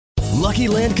Lucky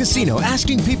Land Casino,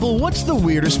 asking people, what's the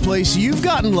weirdest place you've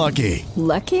gotten lucky?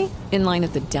 Lucky? In line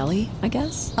at the deli, I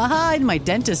guess? Aha, in my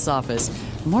dentist's office.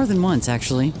 More than once,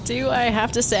 actually. Do I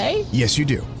have to say? Yes, you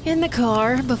do. In the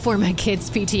car before my kids'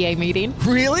 PTA meeting.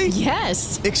 Really?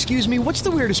 Yes. Excuse me, what's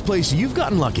the weirdest place you've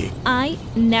gotten lucky? I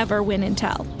never win and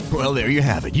tell. Well, there you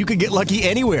have it. You can get lucky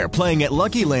anywhere, playing at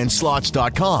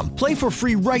LuckyLandSlots.com. Play for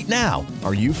free right now.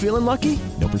 Are you feeling lucky?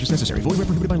 No purchase necessary. Void where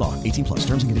prohibited by law. 18 plus.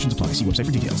 Terms and conditions apply. See website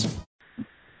for details.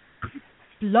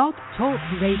 Blog Talk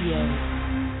Radio.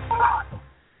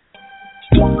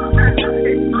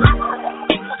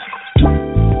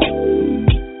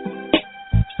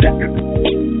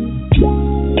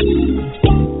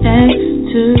 X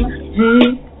to the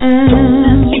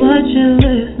end, what you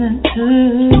listening to?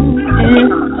 If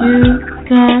you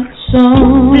got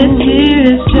soul, this here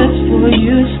is just for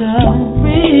you, so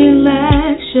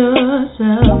relax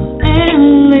yourself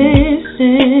and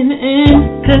listen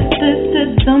in, 'cause this is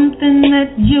something that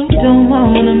you don't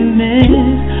wanna miss.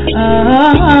 X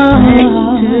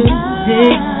to the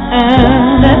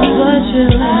end, that's what you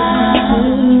listen to.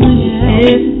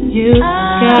 If you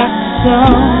got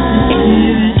soul,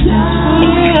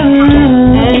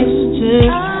 next to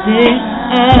the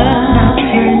end. Now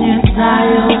turn your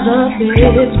dials up,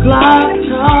 it's Blog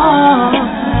Talk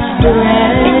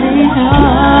Radio.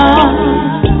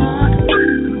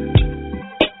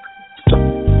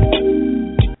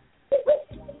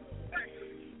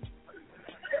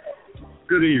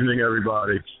 Good evening,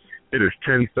 everybody. It is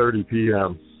 10:30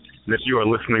 p.m. And if you are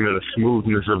listening to the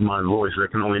smoothness of my voice,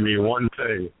 that can only mean one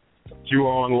thing. You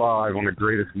are on live on the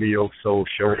greatest neo soul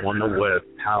show on the web,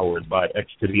 powered by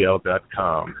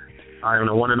xtodl.com. I am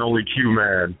the one and only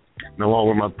Q-Man, and along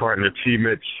with my partner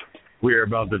T-Mitch, we are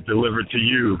about to deliver to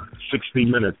you 60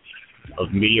 minutes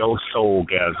of neo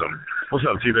soulgasm. What's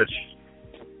up, T-Mitch?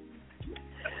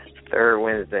 Third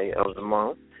Wednesday of the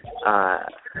month.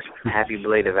 Happy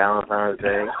belated Valentine's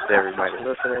Day to everybody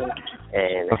listening,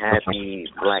 and happy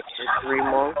Black History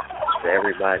Month to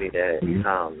everybody that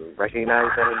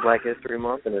recognizes that it's Black History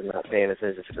Month and is not paying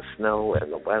attention to the snow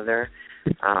and the weather.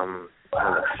 I'm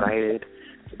excited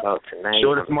about tonight.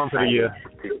 Shortest month of the year.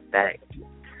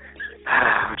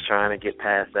 I'm trying to get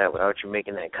past that without you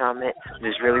making that comment. I'm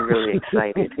just really, really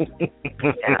excited,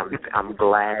 and I'm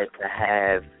glad to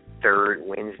have Third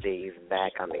Wednesdays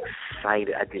back. I'm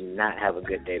excited. I did not have a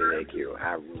good day today, Q.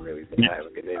 I really did not have a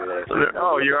good day today.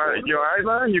 Oh, you all right? You all right,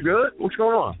 man? You good? What's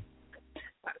going on?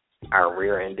 I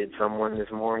rear-ended someone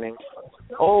this morning.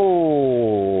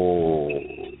 Oh,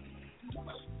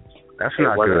 that's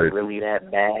not good. It wasn't really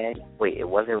that bad. Wait, it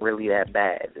wasn't really that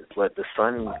bad. But the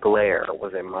sun glare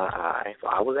was in my eye, so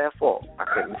I was at fault. I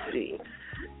couldn't see.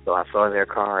 So I saw their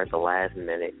car at the last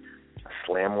minute.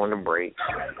 Slam on the brakes.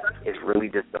 It's really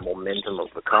just the momentum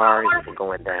of the car as we're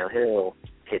going downhill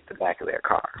hit the back of their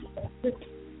car.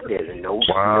 There's no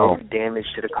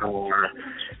damage to the car.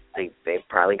 They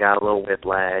probably got a little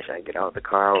whiplash. I get out of the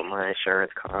car with my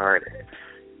insurance card.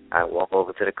 I walk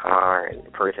over to the car, and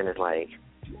the person is like,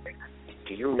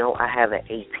 "Do you know I have an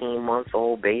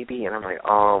 18-month-old baby?" And I'm like,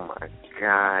 "Oh my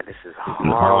God, this is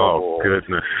horrible." Oh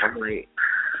goodness.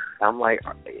 I'm like,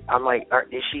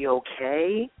 is she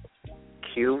okay?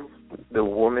 Q, the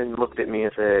woman looked at me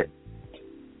and said,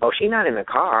 "Oh, she's not in the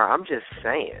car. I'm just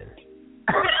saying."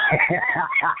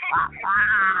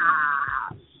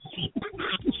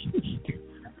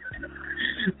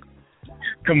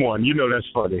 Come on, you know that's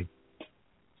funny.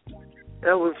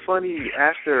 That was funny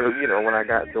after, when I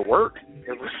got to work.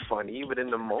 It was funny, but in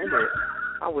the moment,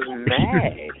 I was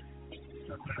mad.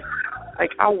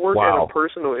 Like, I work at a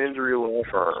personal injury law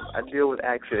firm. I deal with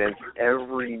accidents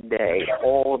every day,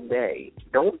 all day.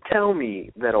 Don't tell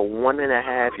me that a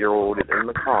 1.5-year-old is in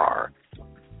the car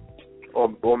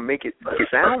or make it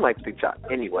sound like the child.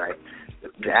 Anyway,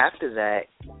 after that,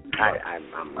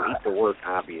 I'm late to work,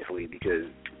 obviously, because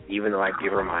even though I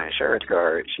give her my insurance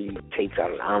card, she takes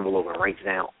out an envelope and writes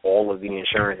down all of the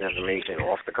insurance information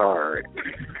off the card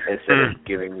instead of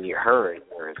giving me her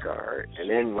insurance card. And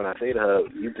then when I say to her,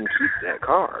 "You can keep that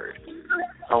card."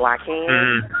 "Oh, I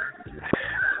can?"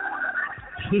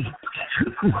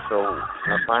 So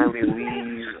I finally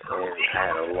leave, and I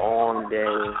had a long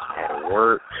day, had to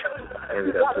work,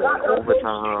 ended up doing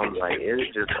overtime. Like, it was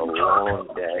just a long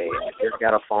day. I just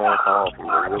got a phone call from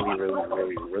a really, really,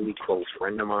 really, really close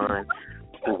friend of mine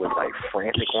who was, like,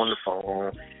 frantic on the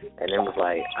phone, and then was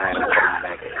like, "I have to come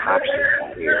back and cop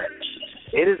shit here."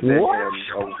 It has been a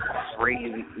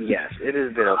crazy, it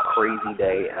has been a crazy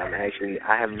day.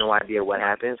 I have no idea what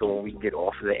happened, so when we get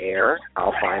off the air,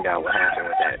 I'll find out what happened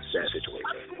with that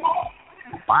situation.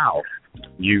 Wow.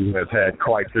 You have had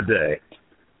quite the day.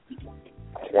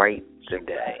 quite the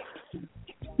day.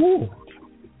 Woo.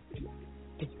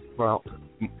 Well,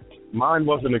 mine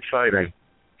wasn't exciting.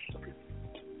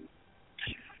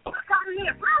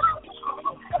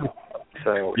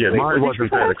 So yeah, mine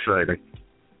wasn't that exciting.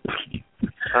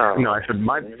 No, I said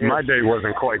my day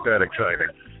wasn't quite that exciting.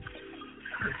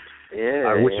 Yeah,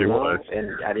 I wish it was.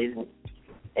 And I didn't.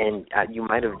 And you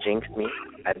might have jinxed me.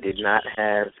 I did not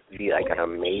have an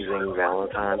amazing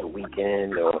Valentine's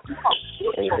weekend or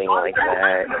anything like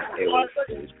that. It was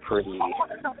pretty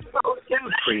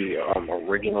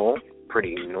original,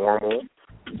 pretty normal.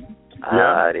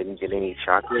 Yeah. I didn't get any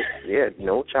chocolates. Yeah,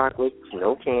 no chocolates,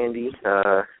 no candy.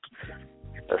 A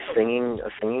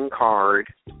singing card,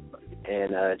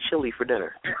 and chili for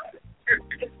dinner.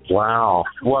 Wow.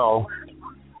 Well,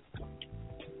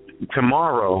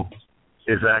 tomorrow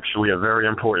is actually a very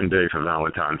important day for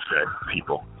Valentine's Day,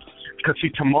 people. Because, see,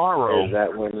 tomorrow, is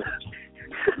that when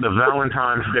the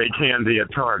Valentine's Day candy at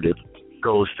Target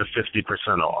goes to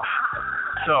 50% off.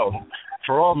 So,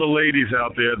 for all the ladies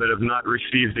out there that have not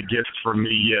received a gift from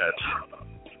me yet,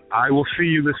 I will see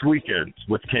you this weekend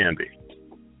with candy.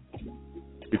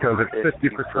 Because it's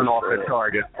 50% off at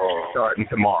Target starting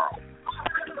tomorrow.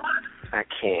 I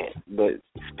can't. But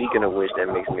speaking of which, that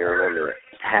makes me remember,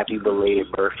 happy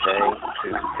belated birthday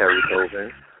to Terry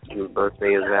Tobin, whose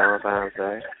birthday is Valentine's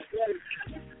Day.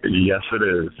 Yes, it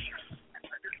is.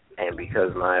 And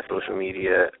because my social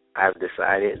media, I've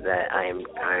decided that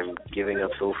I'm giving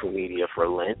up social media for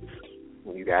Lent.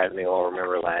 You guys may all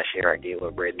remember last year I gave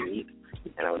up red meat,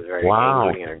 and I was very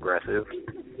angry and aggressive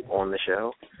on the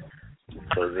show.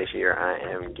 So this year I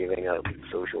am giving up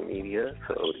social media.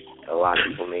 So a lot of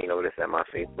people may notice that my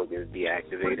Facebook is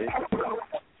deactivated.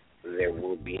 There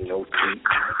will be no tweets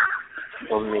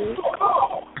from me.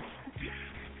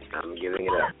 I'm giving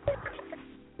it up.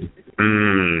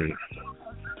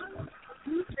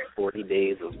 40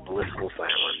 days of blissful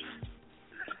silence.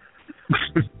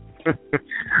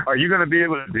 Are you going to be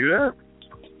able to do that?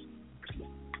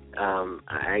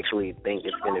 I actually think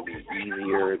it's going to be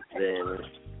easier than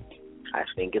I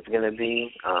think it's going to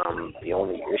be. The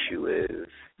only issue is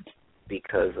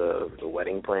because of the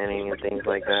wedding planning and things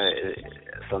like that,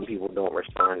 some people don't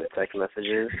respond to text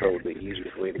messages, so the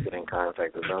easiest way to get in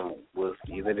contact with them was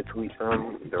either to tweet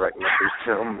them, direct message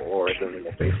them, or send them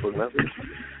a Facebook message.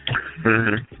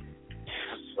 Mm-hmm.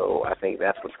 So I think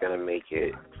that's what's going to make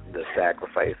it the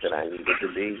sacrifice that I needed to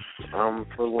be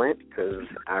for Lent, because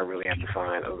I really have to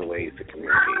find other ways to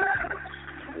communicate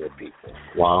with people.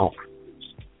 Wow.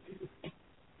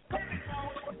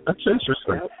 That's interesting.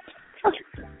 Yep.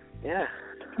 Yeah,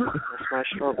 that's my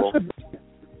struggle.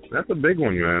 That's a big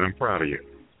one, man. I'm proud of you.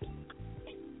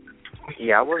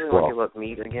 Yeah, I wasn't going to give up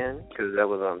meat again because that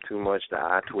was too much. The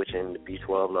eye twitching, the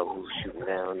B12 levels shooting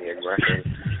down, the aggression.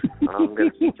 I'm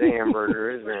going to eat the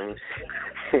hamburgers and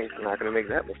not going to make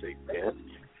that mistake again.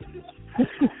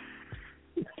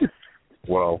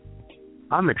 Well,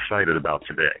 I'm excited about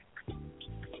today.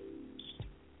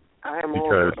 I am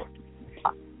because also.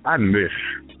 I miss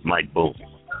Mike Boone.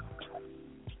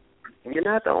 You're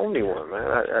not the only one,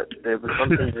 man. There was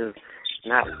something just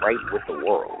not right with the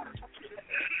world.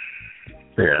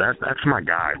 Yeah, that's my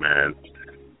guy, man.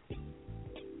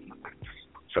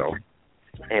 So,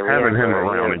 having him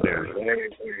around again.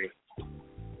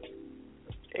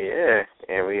 Yeah,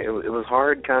 and it was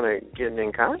hard kind of getting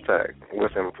in contact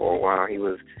with him for a while. He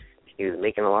was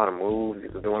making a lot of moves. He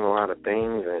was doing a lot of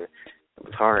things, and it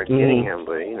was hard getting him.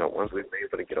 But, once we were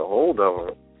able to get a hold of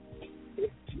him,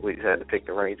 we just had to pick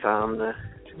the right time to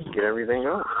get everything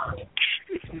on.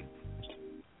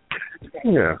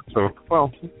 Yeah, so,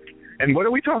 and what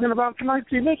are we talking about tonight,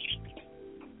 T-Mitch?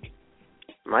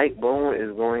 Mike Boone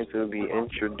is going to be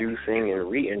introducing and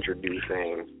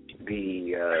reintroducing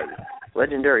the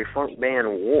legendary funk band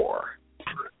War.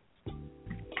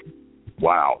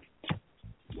 Wow.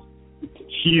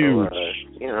 Huge.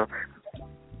 So,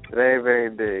 very, very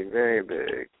big, very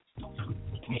big.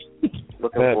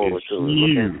 Looking forward to it.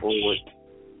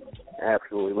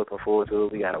 Absolutely looking forward to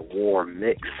it. We got a War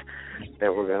mix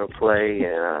that we're gonna play,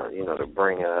 and to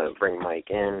bring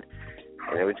Mike in, and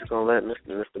then we're just gonna let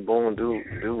Mr. Boone do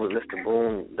what Mr.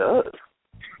 Boone does.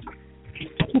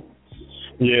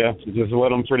 Yeah, just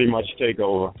let him pretty much take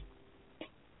over.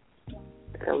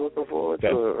 I'm looking forward to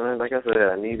it, man. Like I said,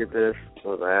 I needed this. It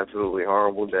was an absolutely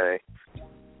horrible day,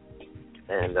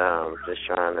 and just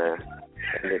trying to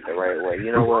end it the right way.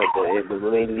 You know what? It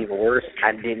made it even worse.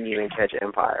 I didn't even catch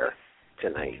Empire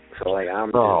tonight, so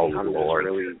I'm just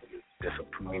really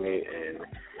disappointed, and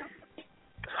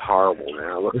it's horrible, man.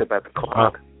 I looked up at the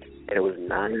clock, and it was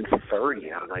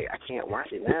 9:30. I'm like, I can't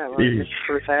watch it now. It's the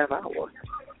first half hour.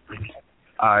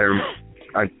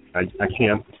 I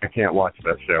can't watch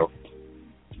that show.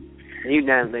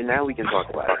 Now we can talk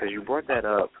about it because you brought that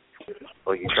up.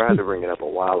 Well, you tried to bring it up a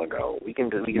while ago. We can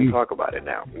talk about it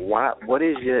now. What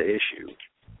is your issue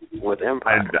with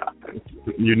Empire?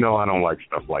 You know I don't like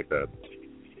stuff like that.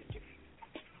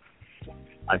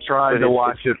 I tried to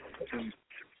watch it.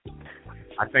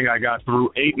 I think I got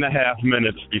through 8.5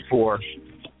 minutes before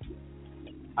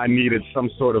I needed some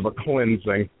sort of a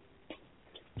cleansing.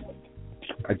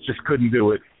 I just couldn't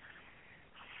do it.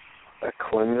 A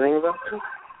cleansing, though?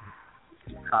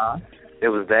 Huh? It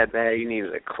was that bad you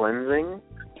needed a cleansing?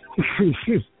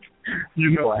 You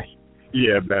know,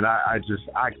 yeah, man, I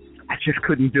just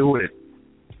couldn't do it.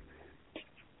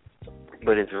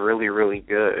 But it's really, really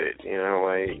good. You know,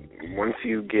 like, once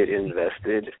you get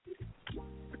invested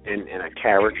in a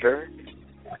character,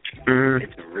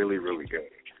 it's really, really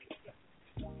good.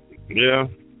 Yeah.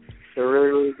 It's a really,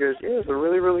 really good. Yeah, it's a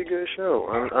really, really good show.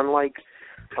 Unlike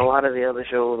a lot of the other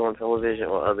shows on television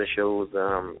or other shows,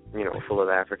 full of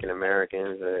African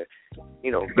Americans.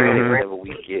 Whenever we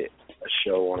get a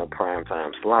show on a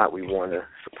primetime slot, we want to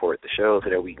support the show so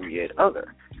that we can get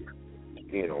other,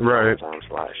 primetime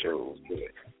slot shows.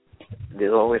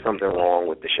 There's always something wrong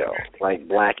with the show, like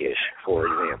Blackish, for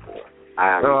example.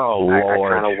 I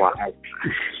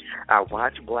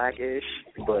watch Blackish,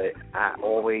 but I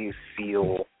always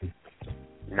feel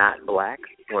not black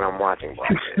when I'm watching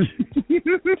Blackish.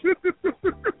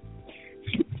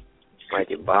 Like,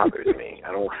 it bothers me.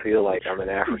 I don't feel like I'm an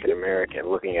African American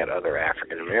looking at other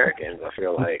African Americans. I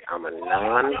feel like I'm a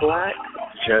non-black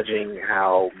judging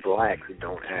how blacks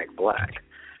don't act black.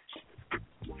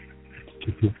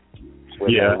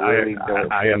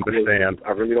 I understand.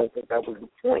 I really don't think that was the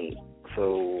point.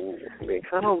 So they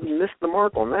kind of missed the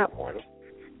mark on that one.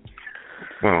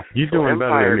 Well, you're doing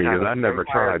better than me because I never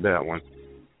tried that one.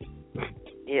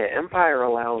 Yeah, Empire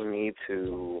allows me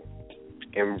to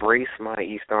embrace my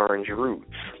East Orange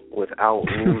roots without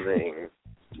losing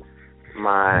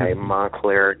my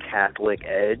Montclair Catholic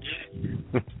edge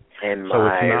and so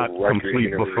my it's not Rutgers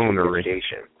complete buffoonery.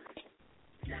 Education.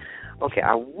 Okay,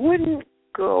 I wouldn't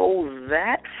go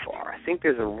that far. I think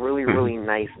there's a really, really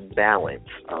nice balance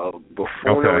of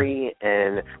buffoonery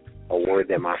and a word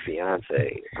that my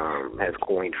fiance has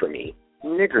coined for me,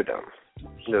 niggerdom.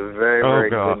 It's a very, very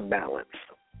good balance.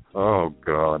 Oh,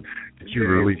 God. Did you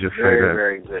really just say that?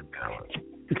 Very, very good balance.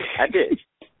 I did.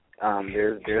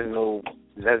 There's no...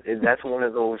 That's one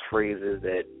of those phrases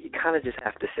that you kind of just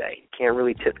have to say. You can't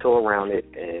really tiptoe around it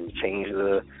and change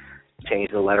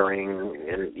the lettering,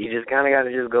 and you just kind of got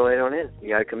to just go ahead on in. You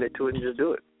got to commit to it and just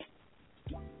do it.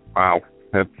 Wow.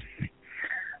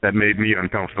 That made me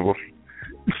uncomfortable.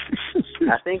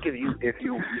 I think if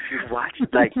you watch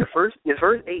like the first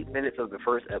 8 minutes of the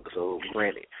first episode,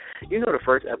 granted, the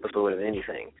first episode of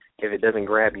anything, if it doesn't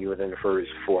grab you within the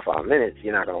first 4 or 5 minutes,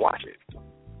 you're not gonna watch it.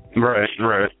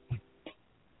 Right.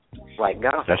 Like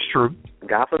Gotham. That's true.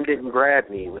 Gotham didn't grab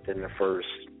me within the first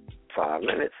 5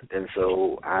 minutes, and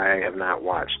so I have not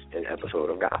watched an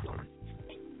episode of Gotham.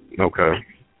 Okay.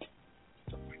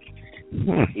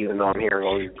 Even though I'm hearing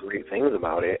all these great things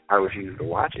about it, I refuse to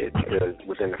watch it because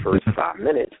within the first 5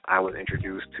 minutes, I was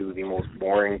introduced to the most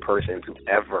boring person to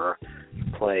ever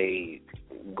play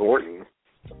Gordon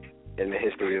in the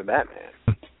history of Batman.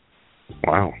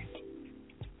 Wow.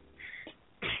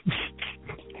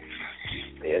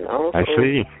 I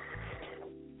see.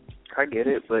 I get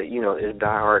it, but it's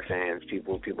diehard fans.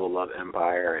 People love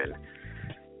Empire, and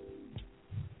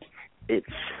it's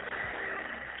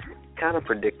kind of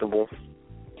predictable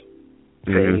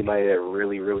for anybody that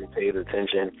really, really pays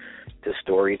attention to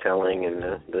storytelling and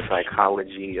the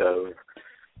psychology of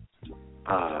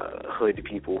hood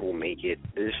people who make it.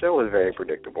 The show is very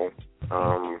predictable.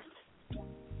 I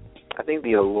think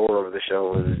the allure of the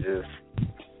show is just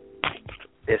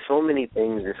there's so many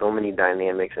things, there's so many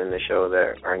dynamics in the show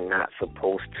that are not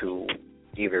supposed to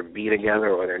either be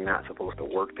together or they're not supposed to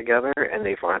work together, and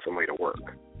they find some way to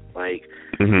work. Like,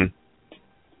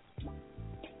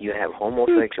 you have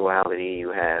homosexuality,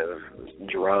 you have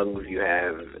drugs, you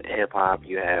have hip-hop,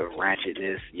 you have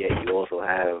ratchetness, yet you also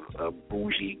have a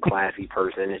bougie, classy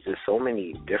person. It's just so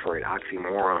many different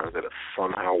oxymorons that are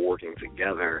somehow working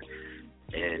together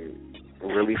and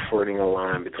really flirting a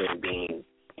line between being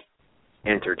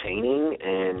entertaining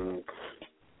and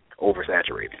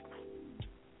oversaturated.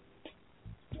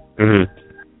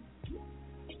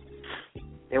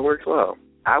 It works well.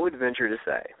 I would venture to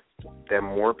say that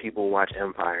more people watch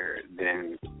Empire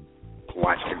than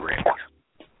watch the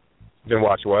Grammys. Then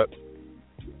watch what?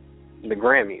 The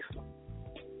Grammys.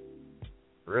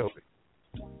 Really?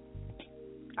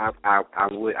 I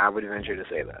would venture to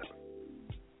say that.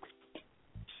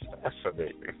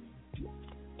 fascinating.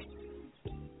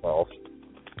 Well,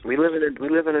 we live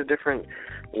in a different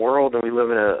world, and we live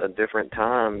in a different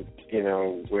time, you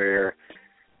know, where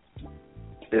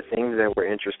the things that were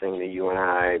interesting to you and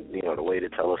I, you know, the way to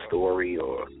tell a story,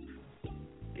 or,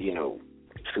 you know,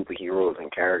 superheroes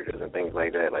and characters and things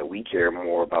like that, like, we care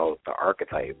more about the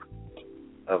archetype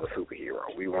of a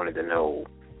superhero. We wanted to know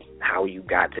how you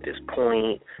got to this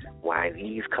point, why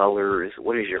these colors,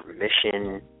 what is your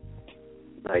mission,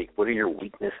 like, what are your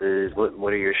weaknesses,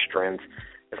 what are your strengths.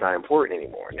 It's not important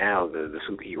anymore. Now the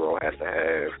superhero has to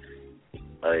have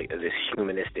this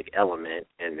humanistic element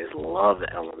and this love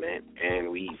element, and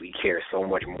we care so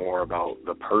much more about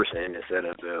the person instead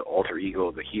of the alter ego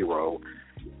of the hero.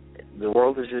 The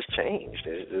world has just changed.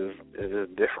 It's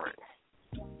just different.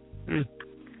 Mm.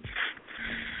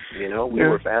 You know, we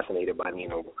were fascinated by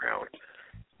Nino Brown.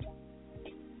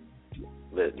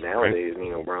 But nowadays,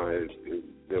 Nino Brown,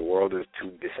 the world is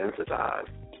too desensitized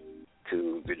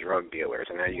to the drug dealers,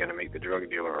 and now you got to make the drug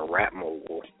dealer a rap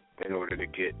mogul in order to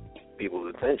get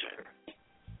people's attention.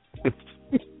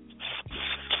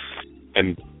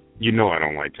 And you know I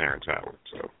don't like Terrence Howard,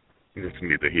 so it's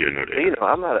neither here nor there. You know,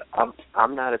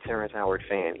 I'm not a Terrence Howard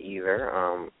fan either.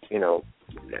 You know,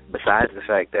 besides the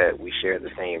fact that we share the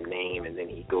same name, and then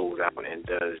he goes out and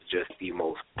does just the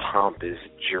most pompous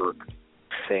jerk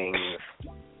things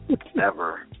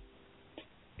ever.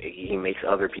 He makes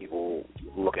other people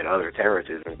look at other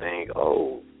Terrences and think,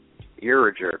 oh, you're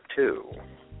a jerk too.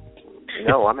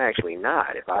 No, I'm actually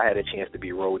not. If I had a chance to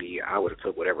be roadie, I would have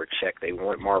took whatever check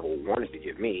Marvel wanted to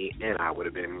give me, and I would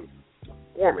have been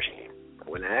War Machine. I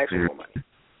wouldn't have asked for more money.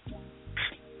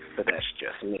 But that's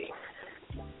just me.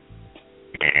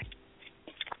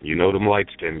 You know them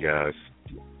light-skinned guys.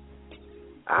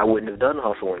 I wouldn't have done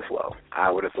Hustle and Flow. I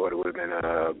would have thought it would have been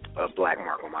a black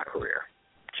mark on my career.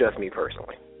 Just me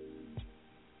personally.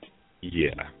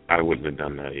 Yeah, I wouldn't have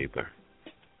done that either.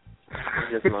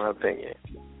 Just my opinion.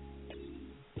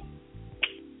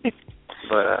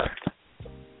 But at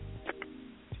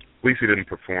least he didn't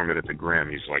perform it at the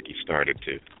Grammys like he started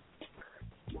to.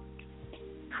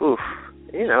 Oof.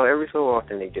 You know, every so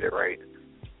often they get it right.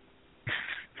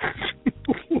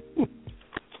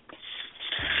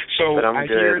 So but I'm I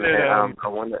good, hear man. that. I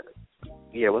wonder.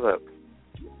 Yeah, what's up?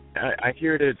 I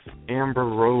hear that Amber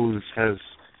Rose has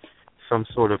some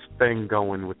sort of thing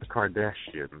going with the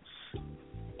Kardashians.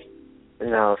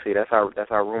 No, see, that's how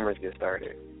rumors get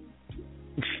started.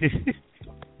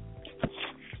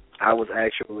 I was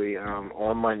actually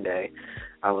on Monday.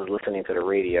 I was listening to the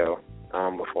radio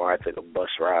before I took a bus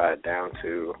ride down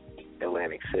to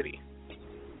Atlantic City.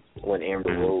 When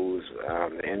Amber Rose,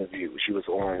 the interview, she was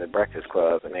on the Breakfast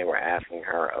Club, and they were asking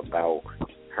her about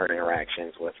her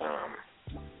interactions with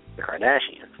the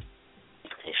Kardashians,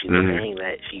 and she was saying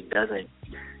that she doesn't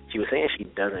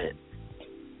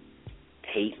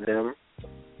hate them,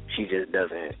 she just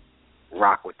doesn't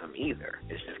rock with them either.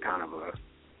 It's just kind of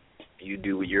you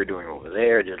do what you're doing over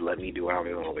there, just let me do what I'm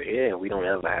doing over here, and we don't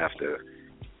ever have to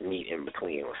meet in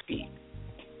between or speak.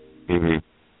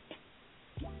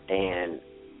 And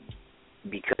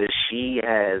because she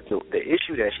has the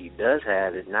issue that she does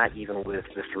have is not even with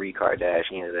the three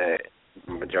Kardashians that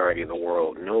the majority of the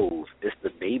world knows. It's the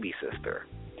baby sister,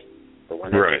 the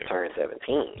one that just turned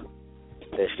 17,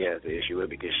 that she has the issue with,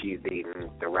 because she's dating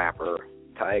the rapper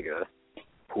Tyga,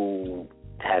 who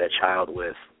had a child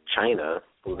with China,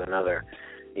 who's another,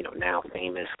 you know, now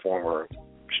famous former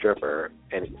stripper,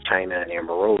 and China and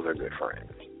Amber Rose are good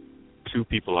friends. Two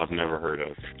people I've never heard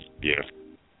of. Yeah.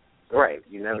 Right.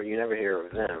 You never hear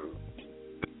of them.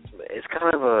 It's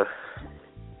kind of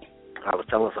I was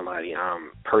telling somebody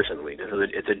personally,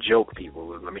 it's a joke,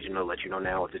 people. Let you know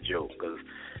now it's a joke, because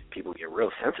people get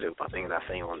real sensitive about things I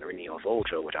say on the Reggae and Soul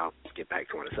show, which I'll get back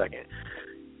to in a second.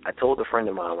 I told a friend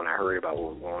of mine when I heard about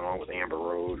what was going on with Amber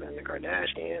Rose and the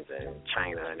Kardashians and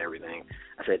China and everything,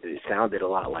 I said that it sounded a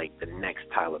lot like the next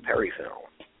Tyler Perry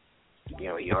film. You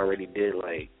know, he already did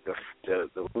like the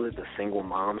Single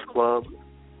Moms Club.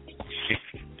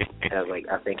 And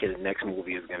I think his next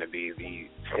movie is going to be the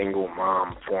Single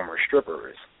Mom Former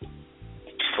Strippers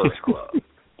First Club.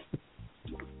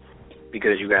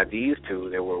 Because you got these two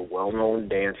that were well-known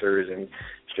dancers and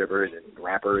strippers and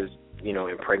rappers, you know,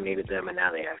 impregnated them, and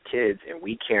now they have kids, and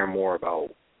we care more about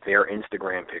their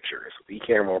Instagram pictures. We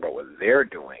care more about what they're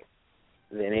doing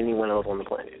than anyone else on the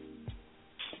planet.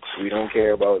 We don't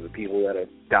care about the people that are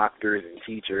doctors and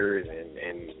teachers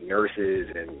and nurses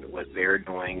and what they're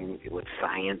doing with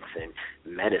science and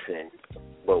medicine.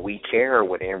 But we care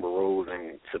what Amber Rose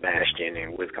and Sebastian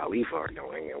and Wiz Khalifa are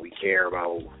doing, and we care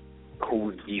about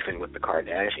who's beefing with the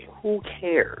Kardashians. Who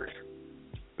cares?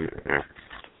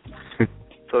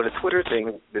 So the Twitter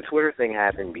thing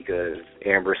happened because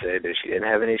Amber said that she didn't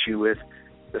have an issue with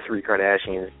the three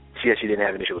Kardashians. She didn't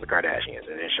have an issue with the Kardashians,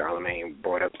 and then Charlamagne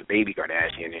brought up the baby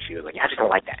Kardashian, and she was like, "Yeah, I just don't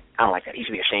like that. I don't like that. He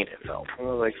should be ashamed of himself." And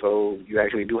I was like, "So you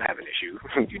actually do have an issue?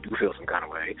 You do feel some kind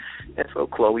of way?" And so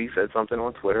Chloe said something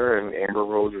on Twitter, and Amber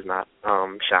Rose is not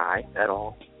shy at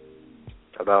all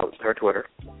about her Twitter,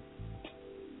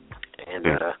 and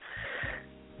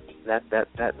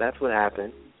that's what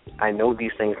happened. I know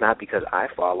these things not because I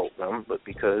followed them, but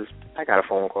because I got a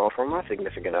phone call from my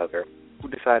significant other, who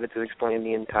decided to explain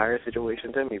the entire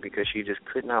situation to me because she just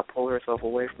could not pull herself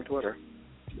away from Twitter.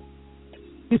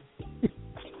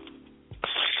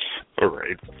 All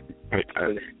right.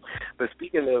 But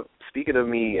speaking of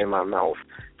me and my mouth,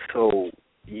 so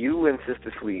you and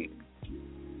Sister Sweet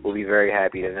will be very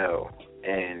happy to know,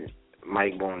 and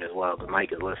Mike Boone as well, but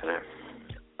Mike is listening.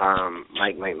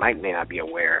 Mike may not be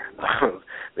aware of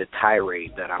the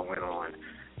tirade that I went on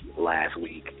last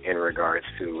week in regards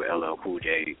to LL Cool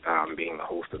J being the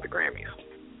host of the Grammys.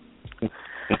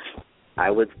 I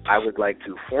would like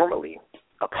to formally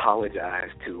apologize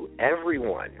to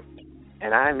everyone,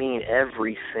 and I mean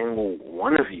every single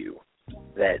one of you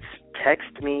that's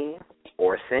texted me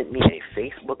or sent me a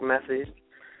Facebook message,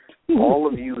 all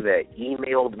of you that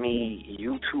emailed me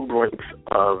YouTube links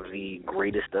of the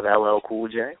greatest of LL Cool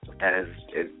J, as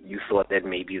you thought that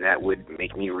maybe that would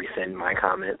make me rescind my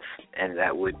comments and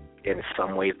that would in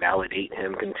some way validate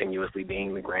him continuously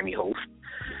being the Grammy host.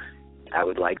 I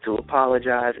would like to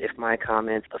apologize if my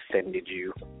comments offended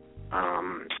you.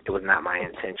 It was not my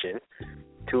intention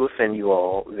to offend you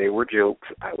all. They were jokes.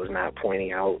 I was not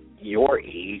pointing out your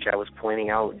age. I was pointing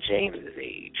out James's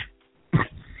age.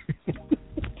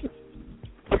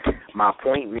 My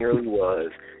point merely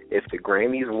was, if the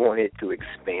Grammys wanted to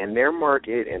expand their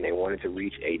market and they wanted to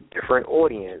reach a different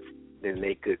audience, then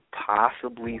they could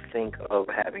possibly think of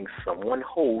having someone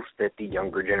host that the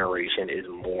younger generation is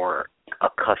more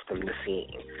accustomed to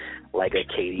seeing, like a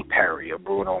Katy Perry, a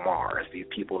Bruno Mars, these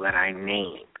people that I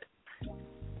named.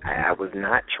 I was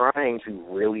not trying to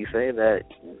really say that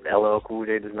LL Cool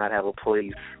J does not have a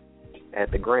place at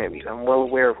the Grammys. I'm well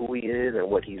aware of who he is and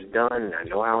what he's done. I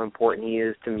know how important he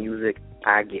is to music.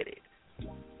 I get it.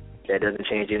 That doesn't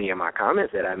change any of my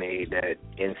comments that I made that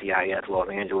NCIS Los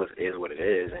Angeles is what it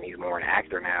is, and he's more an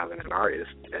actor now than an artist.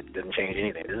 That doesn't change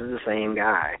anything. This is the same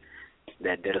guy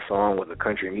that did a song with a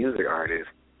country music artist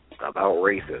about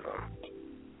racism.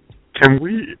 Can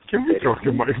we talk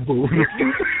to Mike Boone?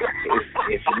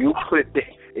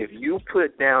 if you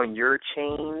put down your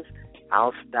chains,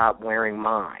 I'll stop wearing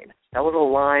mine. That was a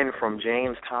line from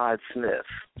James Todd Smith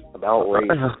about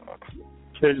racism.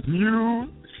 Can you?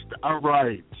 All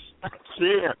right. I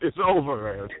can't. It's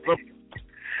over,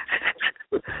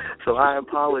 man. So I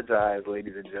apologize,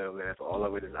 ladies and gentlemen. That's all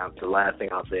of it is. The last thing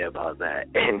I'll say about that.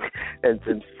 And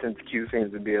since Q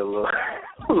seems to be a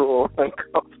little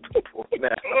uncomfortable now,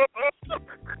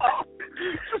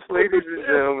 ladies and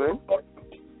gentlemen,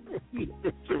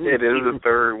 it is the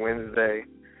third Wednesday.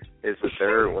 It's the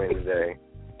third Wednesday.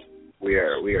 We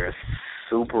are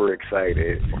super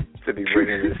excited to be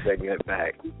bringing this segment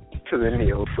back to the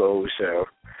Neo Soul Show.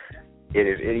 And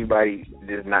if anybody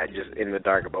is not just in the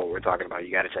dark about what we're talking about,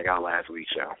 you got to check out last week's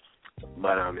show.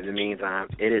 But in the meantime,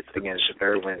 it is, again, it's the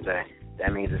third Wednesday.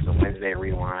 That means it's a Wednesday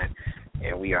rewind.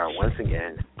 And we are once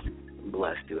again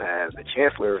blessed to have the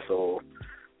Chancellor of Soul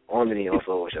on the Neo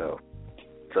Soul Show.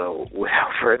 So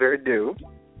without further ado,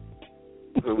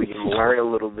 so we can learn a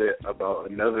little bit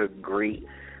about another great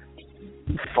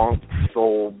funk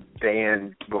soul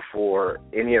band before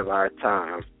any of our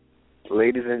time.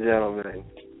 Ladies and gentlemen,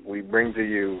 we bring to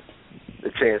you the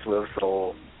Chancellor of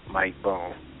Soul, Mike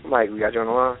Boone. Mike, we got you on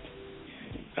the line?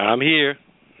 I'm here.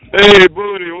 Hey,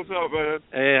 Boone, what's up, man?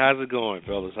 Hey, how's it going,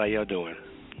 fellas? How y'all doing?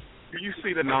 You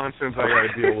see the nonsense I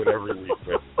got to deal with every week,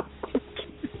 man.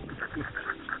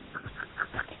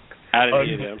 I didn't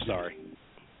hear that. I'm sorry.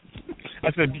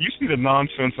 I said, you see the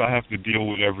nonsense I have to deal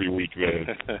with every week, man.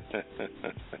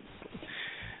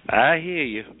 I hear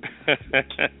you.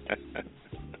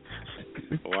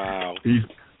 Wow.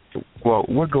 Well,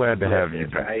 we're glad to have you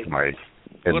back, Mike.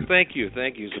 Well, thank you.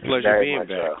 It's a pleasure being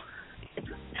back.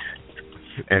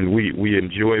 And we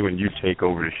enjoy when you take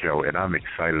over the show, and I'm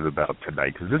excited about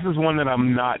tonight, because this is one that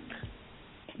I'm not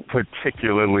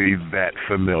particularly that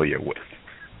familiar with.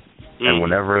 And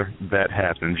whenever that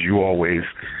happens, you always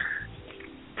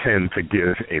tend to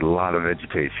give a lot of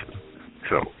education.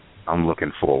 So I'm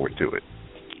looking forward to it.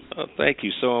 Oh, thank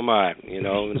you. So am I.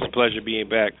 It's a pleasure being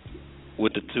back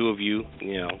with the two of you,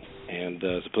 and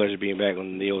it's a pleasure being back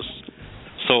on the Neo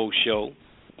Soul Show,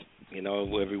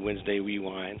 every Wednesday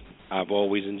rewind. I've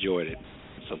always enjoyed it.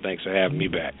 So thanks for having me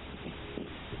back.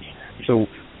 So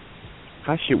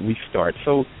how should we start?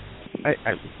 So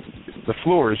the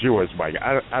floor is yours, Mike.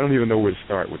 I don't even know where to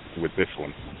start with this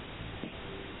one.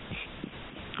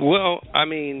 Well, I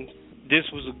mean, this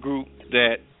was a group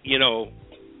that,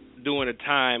 during a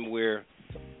time where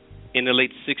in the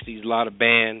late 60s, a lot of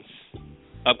bands,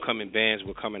 upcoming bands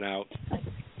were coming out.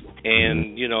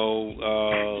 And,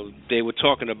 they were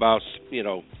talking about,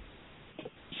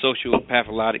 social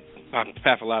pathologic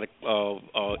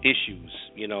issues,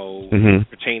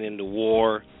 pertaining to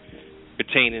war,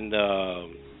 pertaining to,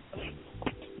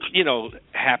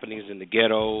 happenings in the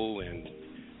ghetto and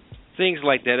things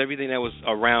like that, everything that was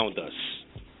around us.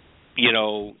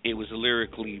 It was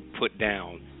lyrically put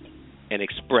down and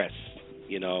expressed,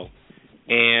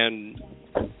 and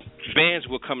bands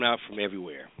were coming out from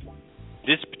everywhere.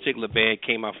 This particular band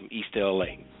came out from East LA.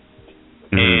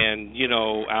 And,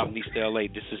 out in East LA,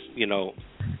 this is,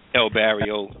 El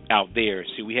Barrio out there.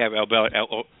 See, we have El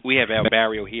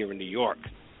Barrio here in New York,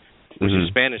 which is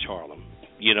Spanish Harlem,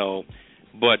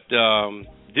 But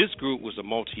this group was a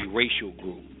multiracial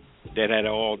group that had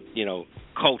all,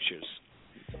 cultures.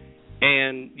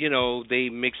 And, they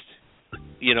mixed,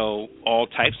 all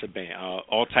types of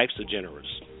all types of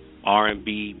genres.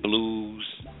 R&B, blues,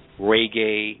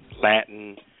 reggae,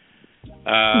 Latin,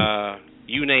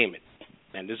 you name it.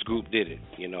 And this group did it,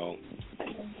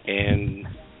 and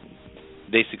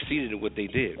they succeeded in what they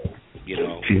did,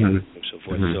 and so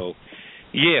forth. So,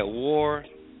 yeah, War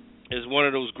is one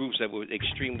of those groups that were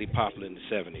extremely popular in the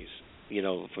 70s,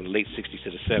 from the late 60s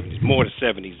to the 70s, more the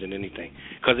 70s than anything,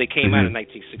 because they came out in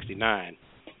 1969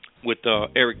 with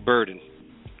Eric Burden.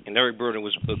 And Eric Burden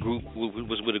was with a group. He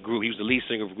was the lead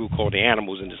singer of a group called The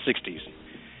Animals in the 60s.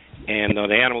 And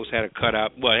the Animals had had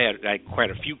quite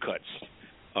a few cuts.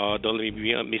 Don't Let Me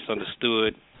Be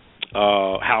Misunderstood,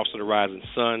 House of the Rising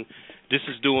Sun. This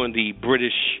is during the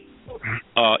British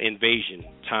invasion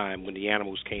time when the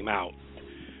Animals came out.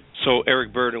 So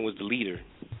Eric Burden was the leader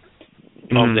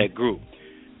of that group.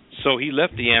 So he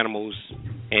left the Animals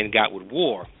and got with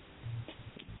War,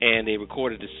 and they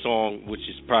recorded this song, which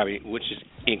is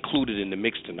included in the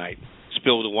mix tonight.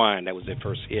 Spill the Wine. That was their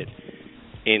first hit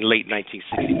in late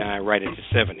 1969, right into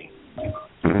 70.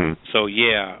 So,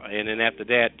 yeah, and then after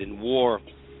that, War,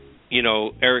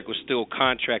 Eric was still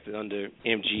contracted under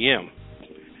MGM.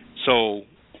 So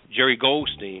Jerry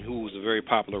Goldstein, who was a very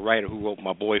popular writer who wrote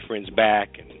My Boyfriend's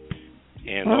Back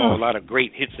and a lot of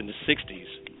great hits in the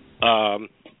 60s,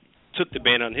 took the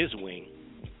band on his wing,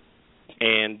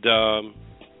 and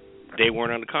they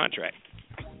weren't under contract.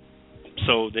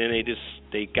 So then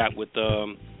they got with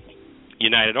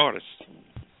United Artists,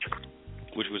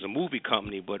 which was a movie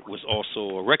company, but was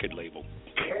also a record label.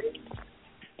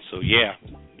 So, yeah,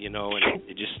 and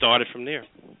it just started from there.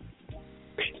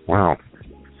 Wow.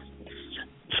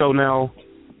 So now,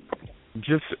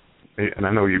 and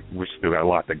I know we still got a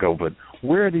lot to go, but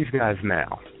where are these guys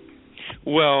now?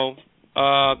 Well,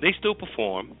 they still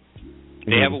perform.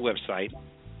 They have a website,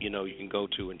 you can go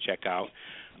to and check out.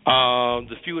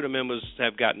 The few of the members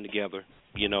have gotten together,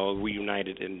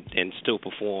 reunited and still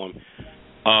perform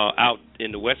out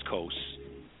in the West Coast,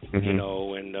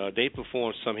 and they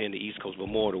performed some here in the East Coast, but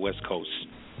more the West Coast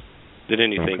than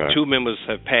anything. Okay. 2 members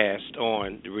have passed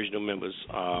on, the original members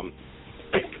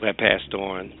have passed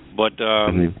on, but,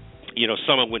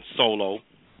 some went solo,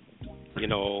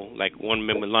 like one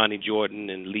member, Lonnie Jordan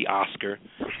and Lee Oscar.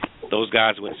 Those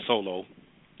guys went solo,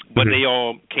 but they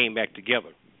all came back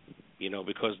together,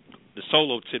 because the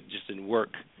solo tip just didn't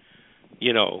work,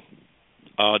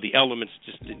 the elements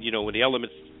just, when the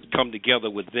elements come together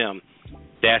with them,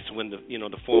 that's when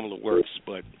the formula works.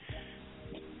 But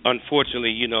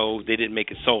unfortunately, they didn't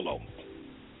make it solo.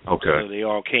 Okay. So they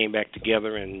all came back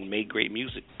together and made great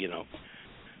music,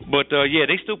 But yeah,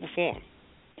 they still perform.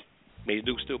 They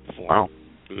do still perform. Wow.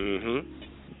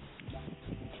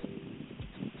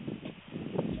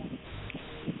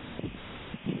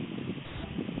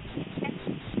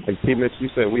 And T-Mitch, you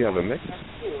said we have a mix?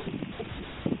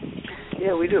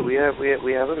 Yeah, we do. We have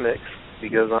a mix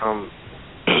because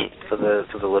for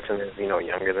the listeners,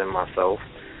 younger than myself,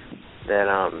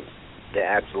 that they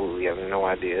absolutely have no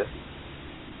idea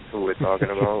who we're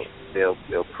talking about. They'll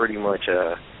pretty much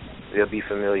they'll be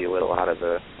familiar with a lot of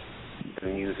the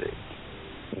music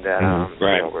that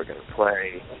we're gonna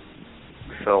play.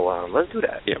 So let's do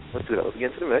that. Yep. Let's do that. Let's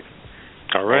get into the mix.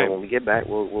 All right. And when we get back,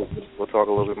 we'll talk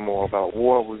a little bit more about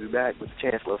War. We'll be back with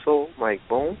the Chancellor of Soul, Mike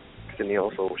Boone, the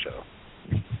Neo Soul Show.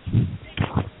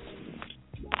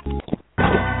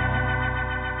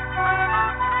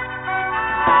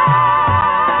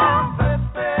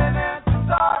 Slippin' into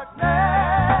darkness.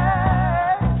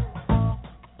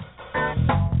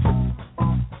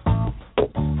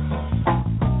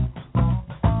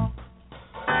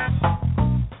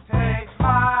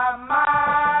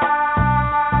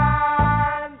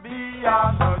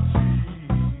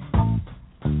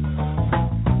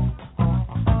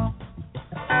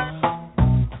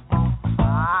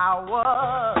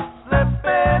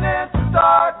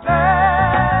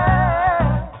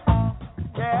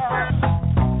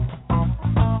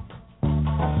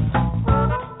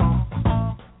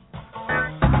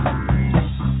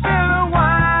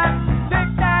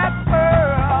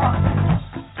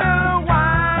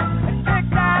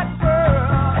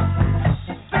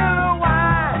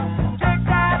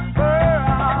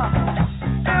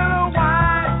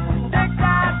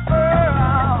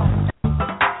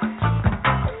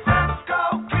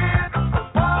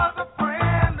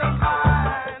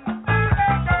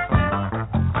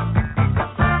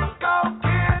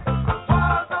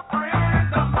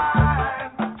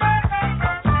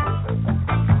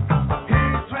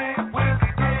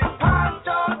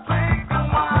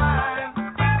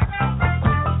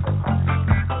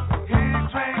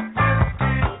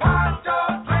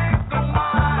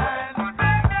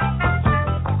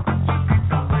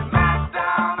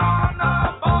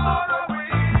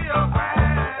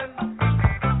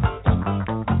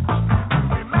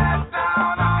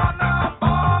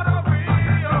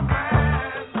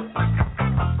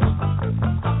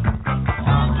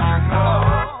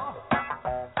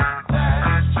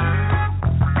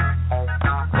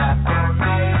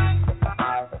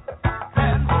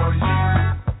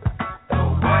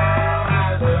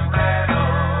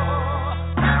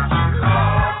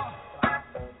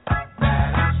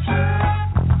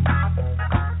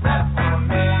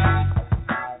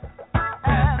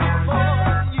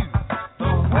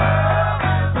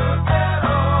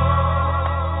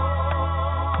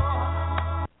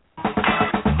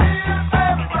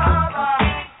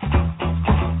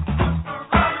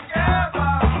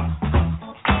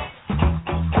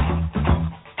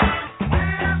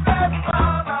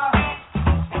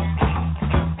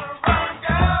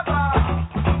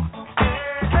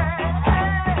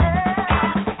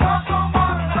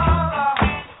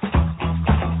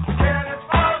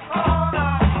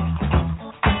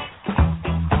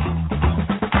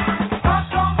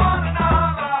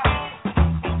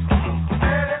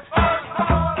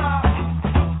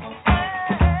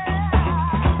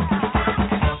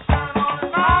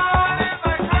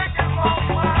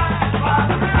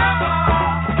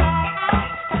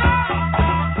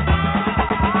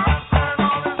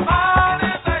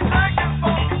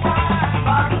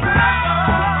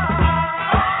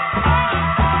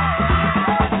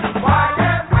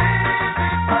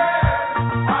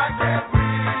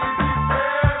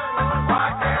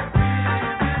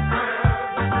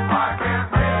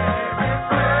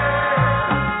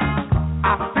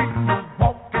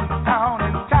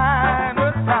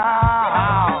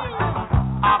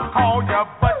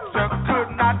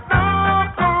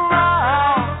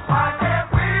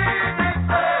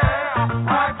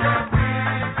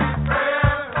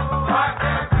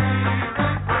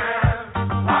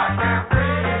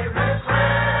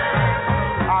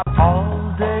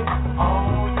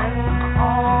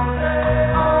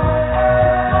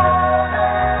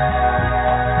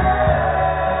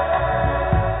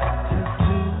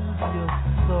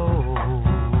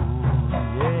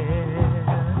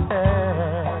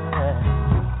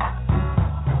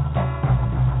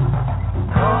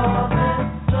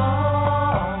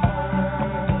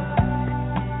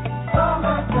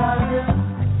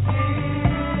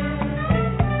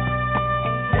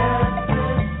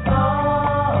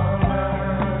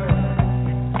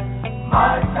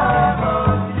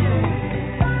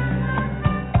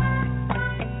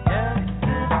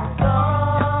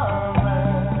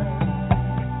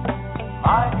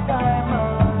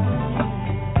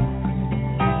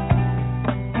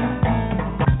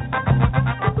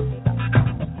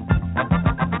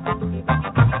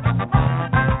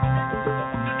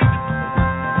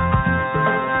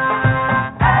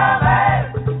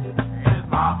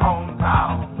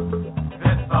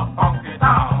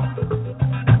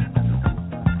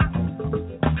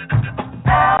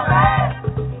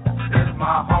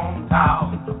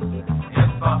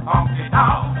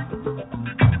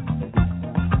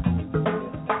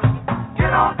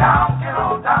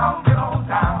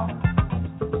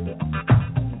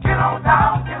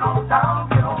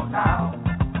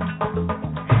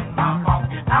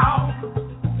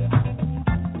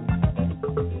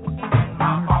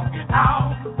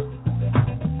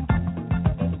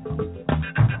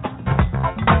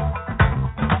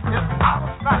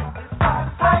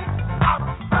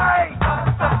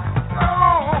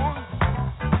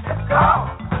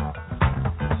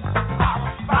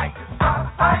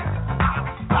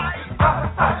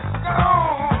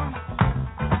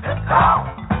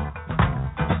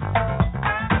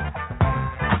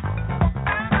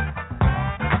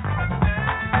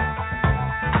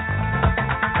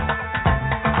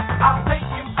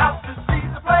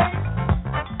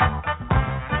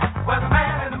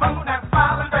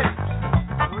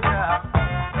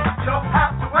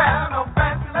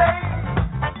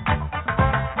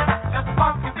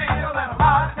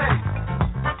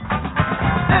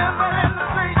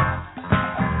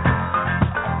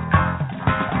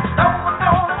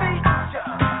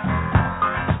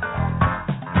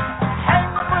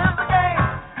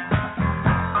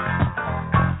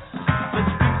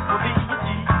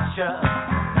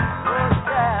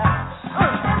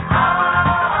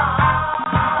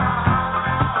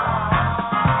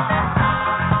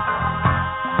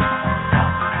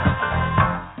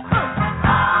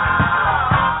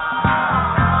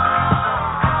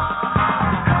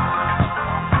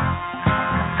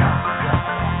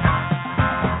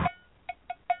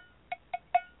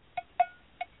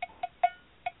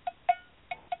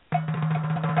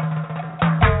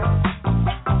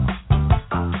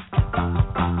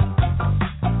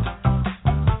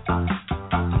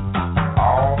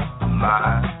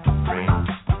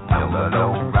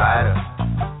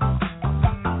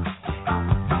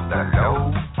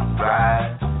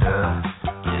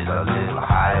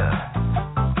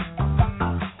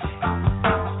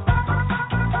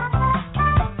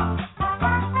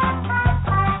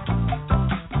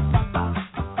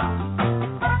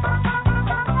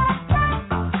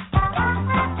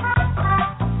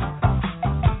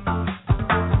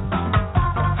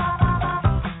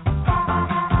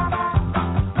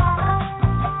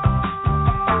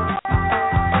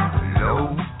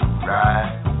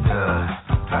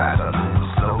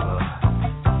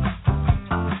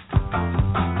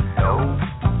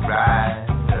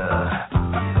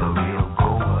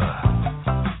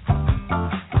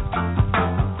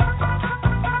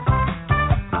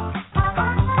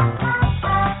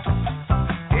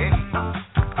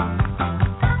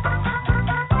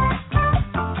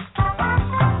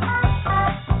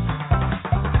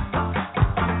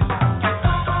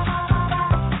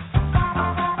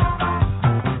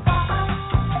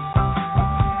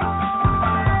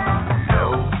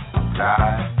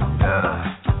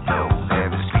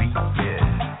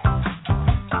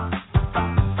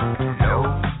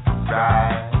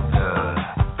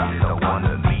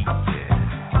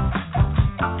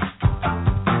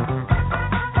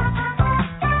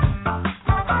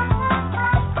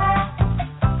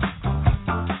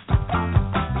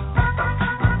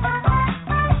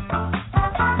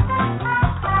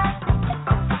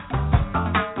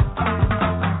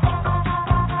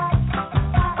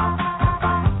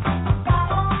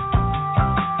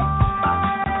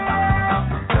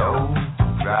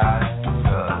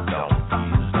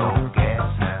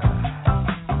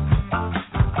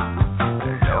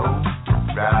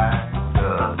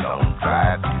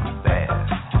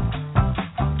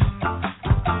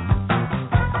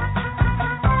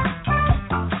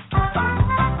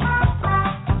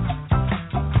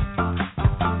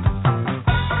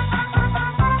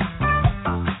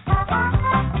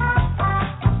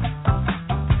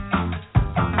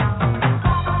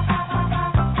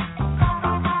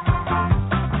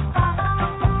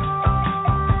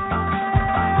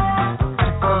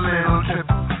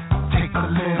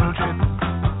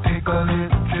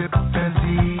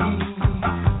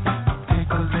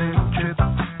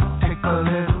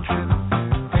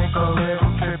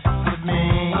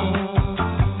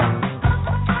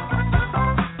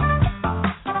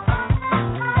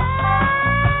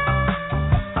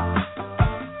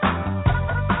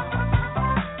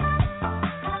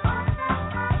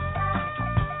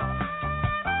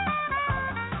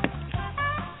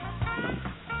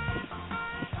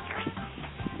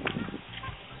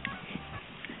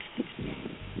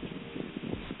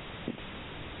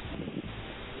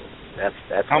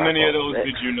 That's how many of those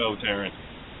did you know, Terrence?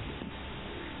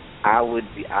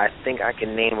 I think I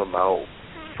can name about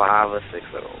 5 or 6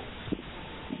 of those.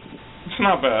 It's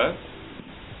not bad.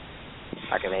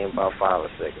 I can name about 5 or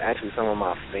 6. Actually, some of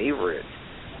my favorites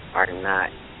are not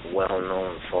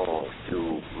well-known songs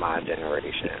to my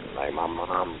generation. Like my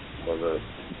mom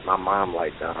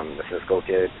liked the Cisco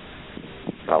Kid.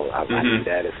 So I knew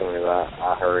that as soon as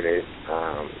I heard it.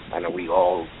 I know we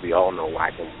all know why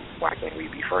can't we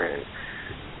be friends.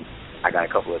 I got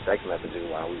a couple of text messages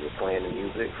while we were playing the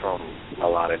music from a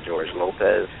lot of George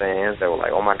Lopez fans that were like,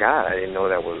 "Oh my God, I didn't know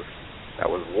that was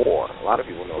War." A lot of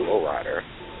people know Lowrider.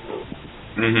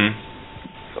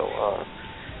 So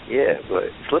yeah, but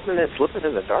Slippin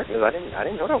Into Darkness, I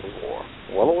didn't know that was War.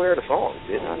 Well aware of the song,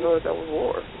 did not know that was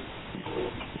War.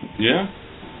 Yeah.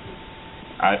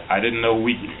 I didn't know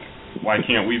why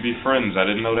can't we be friends? I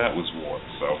didn't know that was War.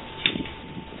 So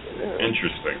yeah.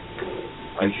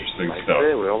 Interesting stuff. I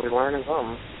said, we're always learning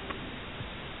something.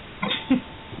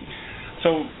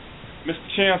 So, Mr.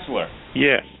 Chancellor.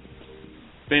 Yes.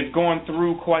 They've gone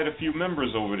through quite a few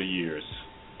members over the years.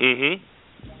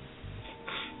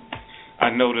 I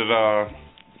know that,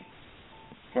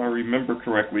 if I remember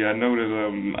correctly, I know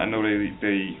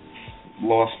they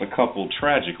lost a couple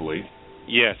tragically.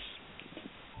 Yes.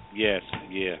 Yeah.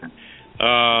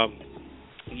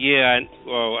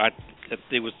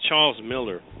 It was Charles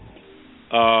Miller.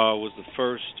 Was the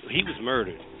first. He was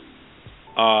murdered.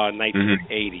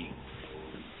 1980.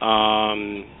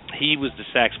 He was the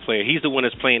sax player. He's the one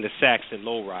that's playing the sax in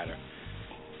Lowrider.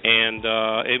 And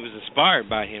it was inspired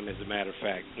by him, as a matter of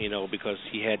fact, because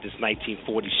he had this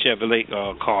 1940 Chevrolet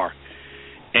car.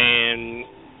 And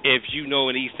if you know,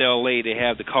 in East LA, they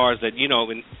have the cars that,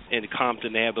 in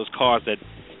Compton, they have those cars that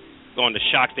on the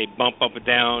shocks, they bump up and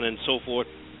down and so forth.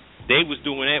 They was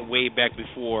doing that way back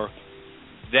before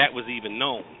that was even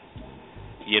known.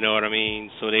 You know what I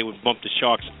mean? So they would bump the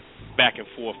shocks back and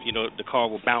forth. The car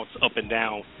would bounce up and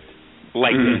down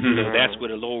like that. So that's where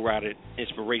the Lowrider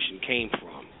inspiration came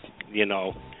from,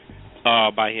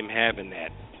 by him having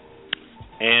that.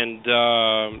 And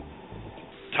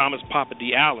Thomas Papa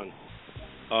D. Allen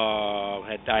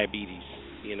had diabetes.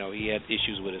 He had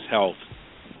issues with his health.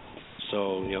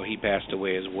 So, he passed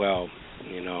away as well.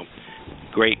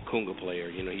 Great conga player.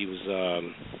 He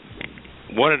was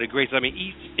one of the greats. I mean,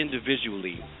 each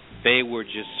individually, they were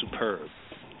just superb.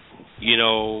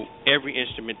 Every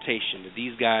instrumentation that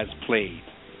these guys played,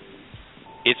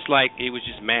 it's like it was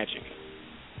just magic.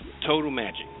 Total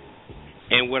magic.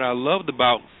 And what I loved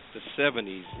about the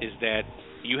 70s is that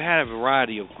you had a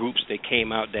variety of groups that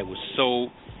came out that was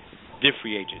so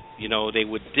differentiated. They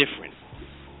were different.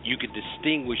 You could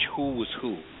distinguish who was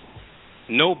who.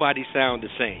 Nobody sounded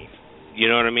the same. You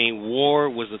know what I mean? War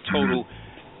was a total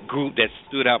group that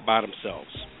stood out by themselves.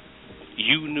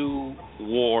 You knew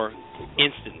War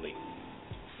instantly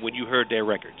when you heard their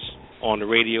records on the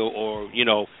radio or,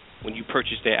 when you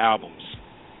purchased their albums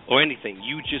or anything.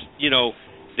 You just,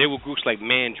 there were groups like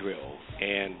Mandrill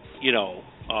and,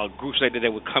 groups like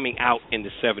that were coming out in the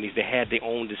 70s. They had their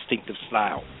own distinctive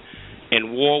style.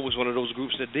 And War was one of those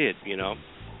groups that did,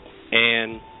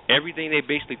 And everything they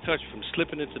basically touched, from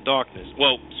Slippin Into Darkness,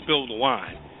 Spill the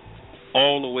Wine,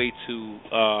 all the way to,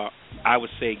 I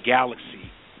would say,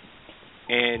 Galaxy.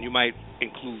 And you might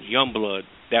include Youngblood.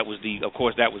 That was the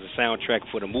soundtrack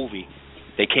for the movie.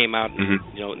 They came out, in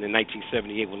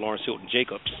 1978 with Lawrence Hilton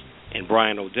Jacobs and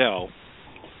Brian O'Dell.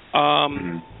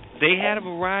 They had a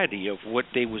variety of what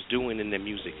they was doing in their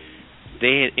music.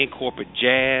 They had incorporated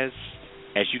jazz,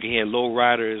 as you can hear.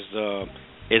 Lowrider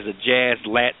is a jazz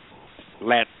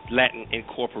Latin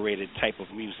incorporated type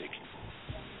of music.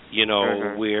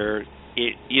 Where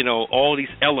it, all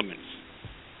these elements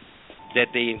that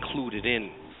they included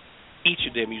in each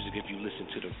of their music if you listen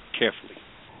to them carefully.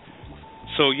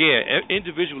 So,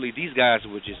 individually, these guys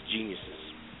were just geniuses.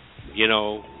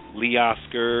 Lee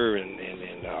Oscar and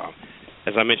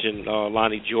as I mentioned,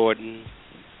 Lonnie Jordan,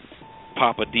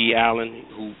 Papa D. Allen,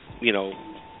 who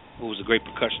was a great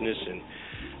percussionist. And,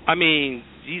 I mean,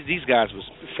 these guys was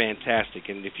fantastic.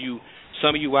 And if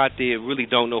some of you out there really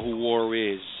don't know who War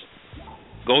is,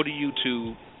 go to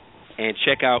YouTube and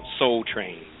check out Soul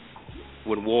Train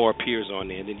when War appears on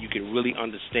there, and then you can really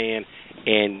understand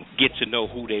and get to know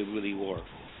who they really were,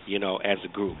 as a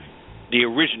group. The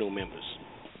original members,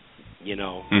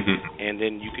 and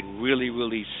then you can really,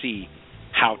 really see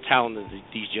how talented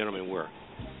these gentlemen were.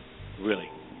 Really.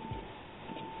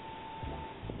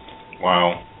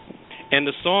 Wow. And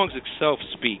the songs itself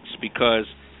speaks because,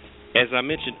 as I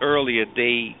mentioned earlier,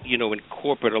 they,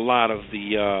 incorporate a lot of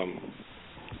the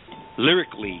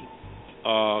lyrically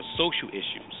social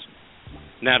issues.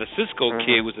 Now, the Cisco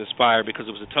Kid was inspired because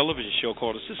it was a television show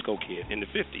called The Cisco Kid in the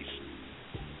 50s.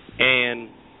 And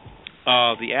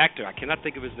the actor, I cannot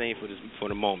think of his name for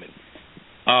the moment,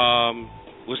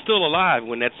 was still alive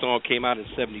when that song came out in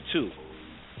 72.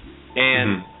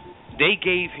 And they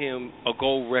gave him a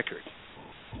gold record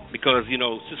because, you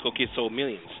know, Cisco Kid sold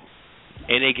millions.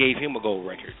 And they gave him a gold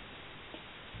record.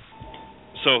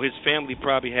 So his family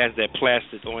probably has that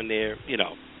plastered on their, you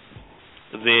know,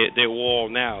 their wall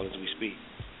now as we speak.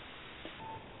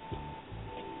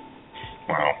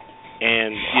 Wow.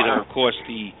 And, you know, of course,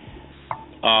 the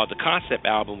concept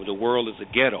album, The World Is A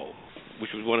Ghetto,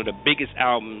 which was one of the biggest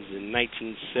albums in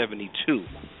 1972.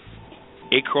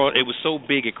 It was so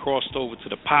big it crossed over to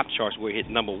the pop charts where it hit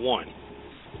number 1.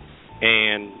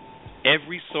 And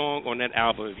every song on that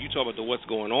album, if you talk about the What's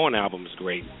Going On album is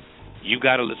great, you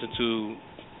got to listen to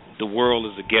The World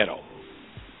Is A Ghetto.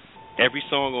 Every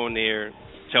song on there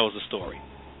tells a story.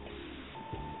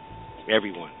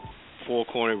 Everyone. Four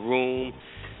Corner Room,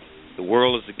 The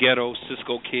World Is A Ghetto,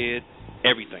 Cisco Kid,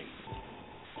 everything.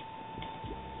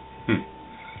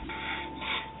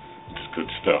 It's good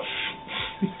stuff.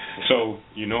 So,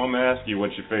 you know I'm going to ask you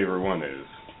what your favorite one is.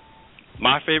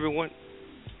 My favorite one?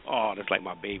 Oh, that's like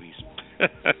my babies.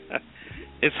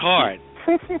 It's hard.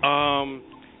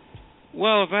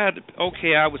 Well, if I had to,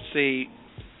 I would say,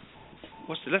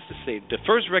 let's just say, the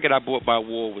first record I bought by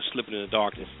War was Slippin Into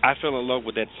Darkness. I fell in love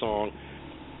with that song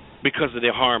because of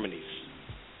their harmonies.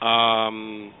 I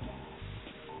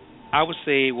would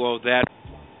say,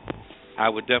 I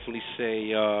would definitely say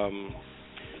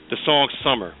the song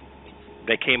Summer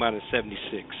that came out in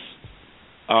 76.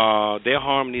 Their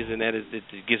harmonies in that, it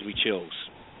gives me chills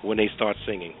when they start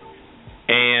singing.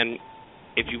 And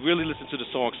if you really listen to the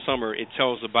song Summer, it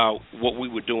tells about what we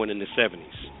were doing in the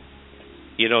 70s.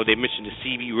 You know, they mentioned the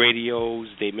CB radios.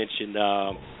 They mentioned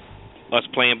us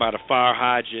playing by the fire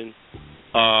hydrant.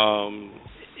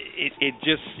 It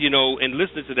just, you know, and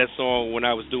listening to that song when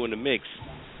I was doing the mix,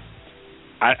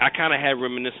 I kind of had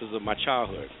reminiscences of my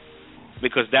childhood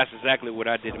because that's exactly what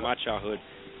I did in my childhood,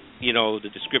 you know, the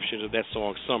description of that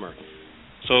song Summer.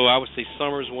 So I would say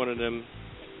Summer's one of them,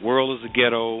 World Is A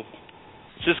Ghetto,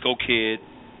 Cisco Kid,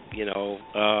 you know.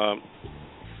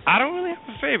 I don't really have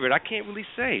a favorite. I can't really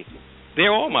say.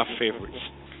 They're all my favorites.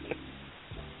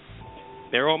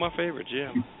 They're all my favorites,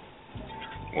 yeah.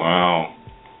 Wow.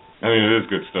 I mean, it is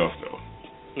good stuff, though.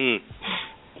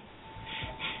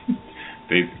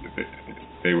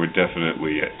 They were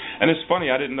definitely it. And it's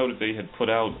funny, I didn't know that they had put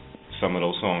out some of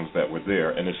those songs that were there,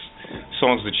 and it's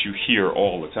songs that you hear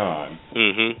all the time.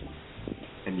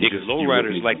 And because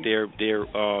Lowriders like their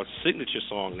signature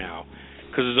song now,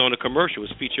 because it's on a commercial.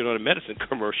 It's featured on a medicine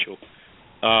commercial.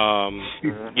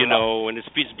 You know, and it's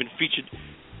been featured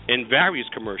in various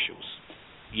commercials.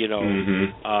 You know,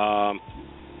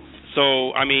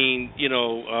 so I mean, you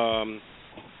know,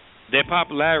 their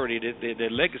popularity, their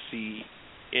legacy,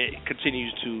 it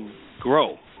continues to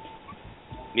grow.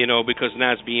 You know, because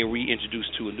now it's being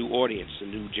reintroduced to a new audience, a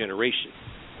new generation.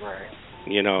 Right.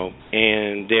 You know,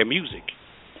 and their music.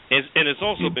 And it's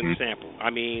also been sampled. I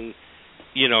mean,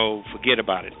 you know, forget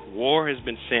about it. War has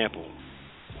been sampled,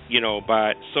 you know,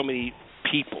 by so many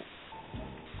people.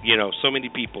 You know, so many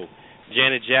people.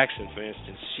 Janet Jackson, for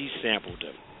instance, she sampled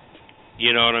them.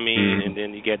 You know what I mean? And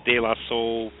then you got De La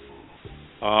Soul,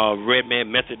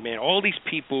 Redman, Method Man. All these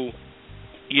people,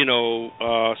 you know,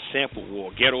 sampled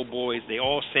War. Ghetto Boys, they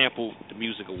all sampled the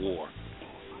music of War.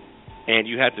 And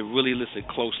you had to really listen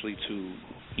closely to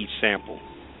each sample.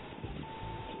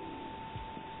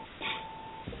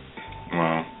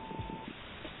 Wow.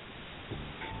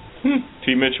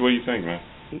 T-Mitch, what do you think, man?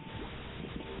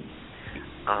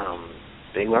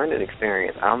 Big learning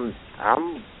experience. I'm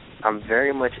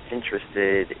very much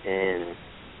interested in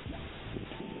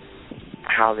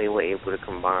how they were able to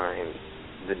combine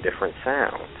the different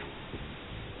sounds.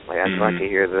 Like I could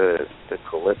hear the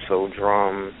calypso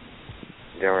drum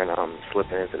during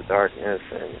Slippin Into Darkness,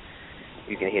 and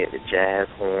you can hear the jazz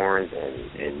horns,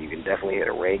 and you can definitely hear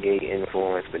the reggae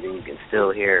influence, but then you can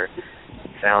still hear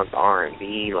sounds of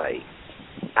R&B. Like,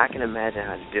 I can imagine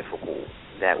how difficult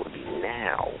that would be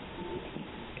now.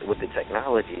 With the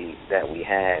technology that we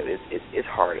have, it's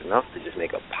hard enough to just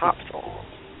make a pop song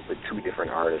with two different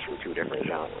artists from two different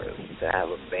genres. To have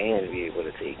a band be able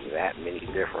to take that many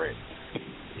different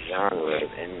genres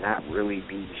and not really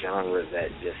be genres that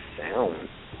just sound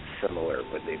similar,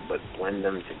 but blend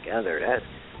them together.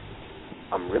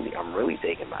 I'm really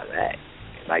taken by that.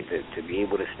 Like to be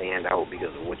able to stand out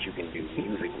because of what you can do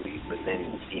musically, but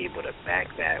then be able to back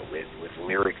that with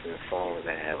lyrics and songs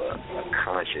that have a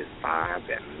conscious vibe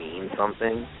that means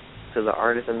something to the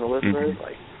artist and the listeners.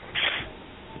 Like,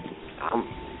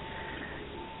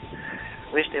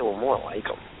 wish there were more like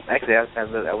them. Actually,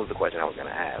 that was the question I was going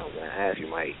to ask. I was going to ask you,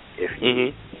 Mike, if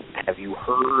you have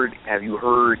you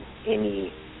heard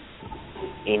any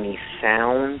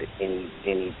sound,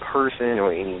 any person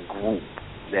or any group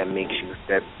that makes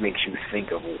you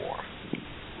think of war?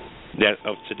 That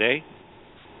of today?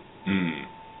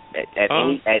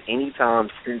 At any time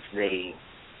since they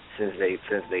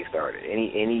started.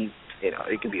 Any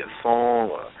it could be a song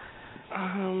or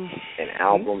an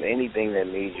album, anything that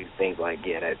made you think like,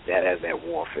 yeah, that has that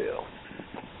war feel.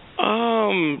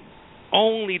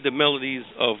 Only the melodies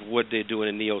of what they're doing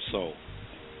in neo soul,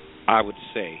 I would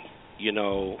say,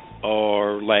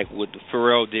 or like what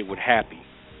Pharrell did with Happy,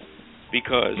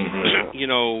 because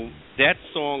that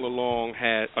song alone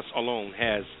has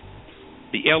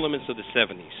the elements of the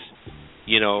 70s.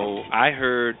 I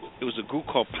heard it was a group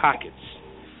called Pockets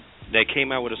that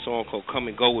came out with a song called Come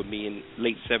and Go With Me in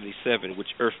late 77, which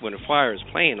Earth, Wind & Fire is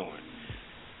playing on.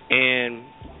 And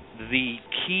the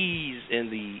keys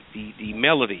and the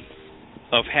melody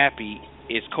of Happy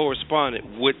is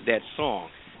correspondent with that song.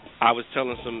 I was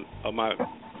telling some of my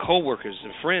coworkers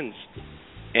and friends,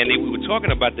 and we were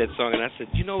talking about that song, and I said,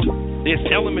 there's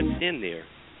elements in there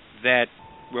that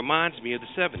reminds me of the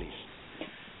 70s.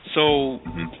 So,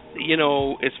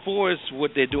 as far as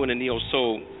what they're doing in neo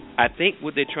soul, I think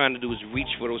what they're trying to do is reach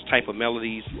for those type of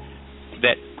melodies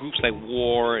that groups like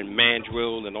War and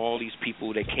Mandrill and all these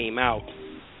people that came out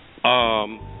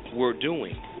were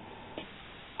doing.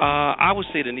 I would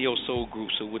say the neo soul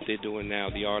groups are what they're doing now,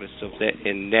 the artists of that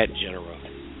in that genre.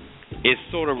 It's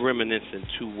sort of reminiscent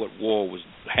to what War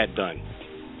had done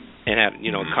and had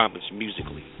accomplished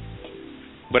musically.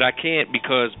 But I can't,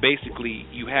 because basically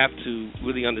you have to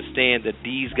really understand that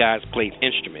these guys played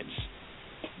instruments.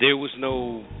 There was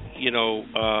no,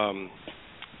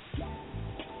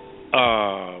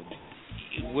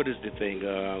 what is the thing,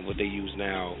 what they use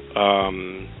now?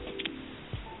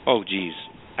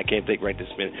 I can't think right this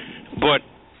minute. But,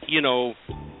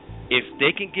 if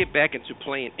they can get back into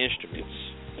playing instruments,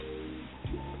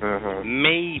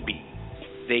 maybe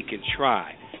they can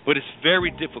try. But it's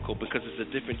very difficult because it's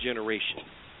a different generation.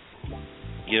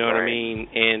 You know what I mean?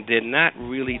 And they're not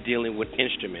really dealing with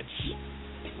instruments.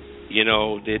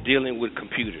 They're dealing with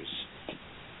computers.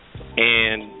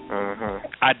 And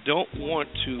I don't want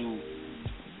to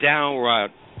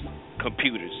downride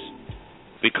computers,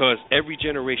 because every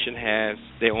generation has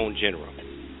their own genre,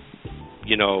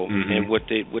 and what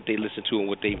they listen to and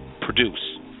what they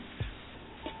produce.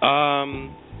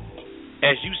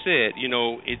 As you said,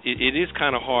 it is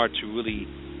kind of hard to really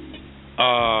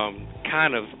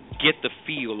kind of get the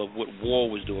feel of what War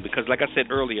was doing, because like I said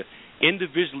earlier,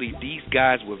 individually these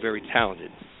guys were very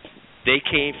talented. They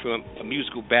came from a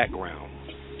musical background,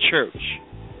 church,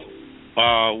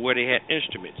 where they had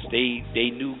instruments. They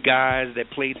knew guys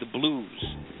that played the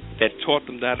blues, that taught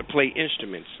them how to play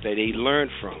instruments, that they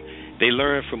learned from. They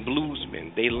learned from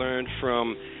bluesmen. They learned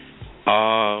from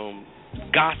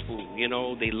gospel.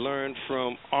 They learned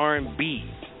from R&B.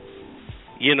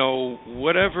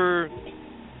 Whatever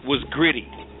was gritty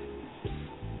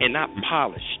and not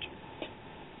polished,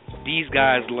 these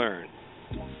guys learned.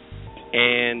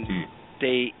 And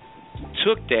they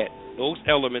took those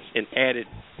elements and added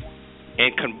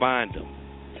and combined them.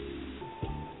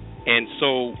 And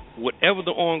so whatever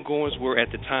the ongoings were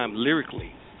at the time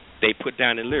lyrically, they put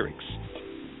down in lyrics.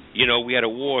 We had a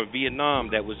war in Vietnam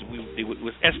that was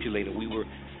escalating. We were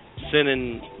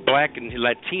sending black and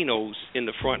Latinos in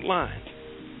the front line.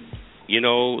 A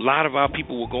lot of our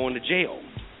people were going to jail.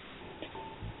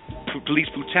 Police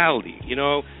brutality.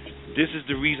 This is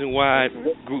the reason why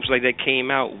groups like that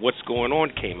came out. What's Going On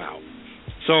came out.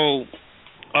 So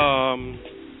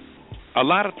a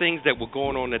lot of things that were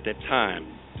going on at that time,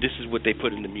 this is what they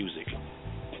put in the music.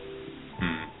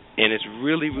 And it's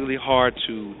really, really hard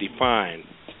to define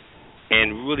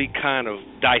and really kind of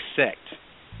dissect,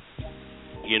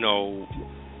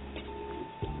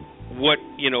 what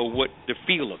the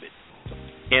feel of it.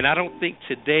 And I don't think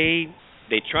today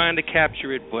they're trying to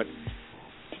capture it, but,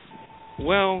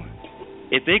 well,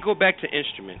 if they go back to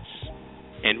instruments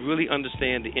and really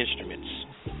understand the instruments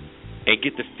and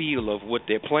get the feel of what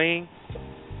they're playing,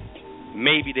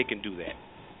 maybe they can do that.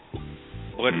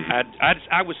 But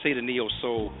I would say the neo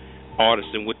soul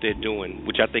artists and what they're doing,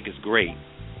 which I think is great,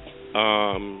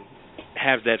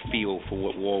 have that feel for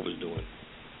what War was doing.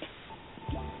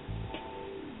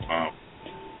 Wow.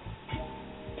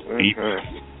 Deep.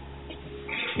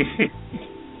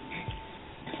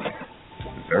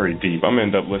 Very deep. I'm gonna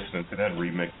end up listening to that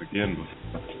remix again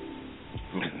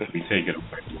before we take it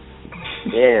away.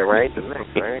 Yeah, right. The mix,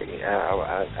 right?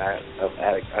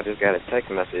 I just got a text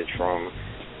message from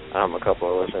a couple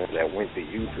of listeners that went to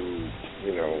YouTube.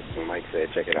 You know, when Mike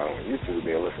said check it out on YouTube,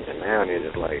 they're listening now, and they're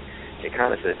just like, they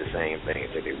kind of said the same thing.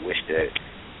 That they wish that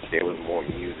there was more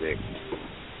music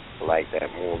like that,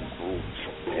 more groups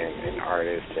and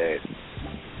artists that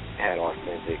had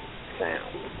authentic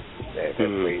sound, that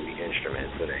played the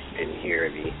instruments, so that you didn't hear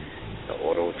the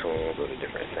auto tunes or the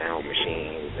different sound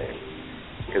machines. And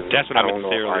cause that's what I meant to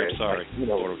say earlier. artists, Sorry, like, you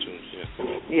know, auto tunes.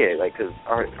 Yeah, like because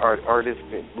artists,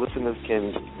 listeners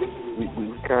can,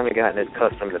 we've kind of gotten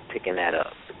accustomed to picking that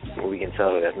up. We can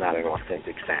tell that that's not an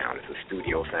authentic sound. It's a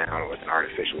studio sound or it's an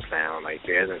artificial sound. Like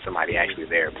there isn't somebody actually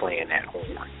there playing that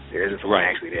horn. There isn't someone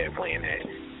actually there playing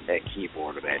that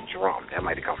keyboard or that drum. That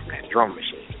might have come from that drum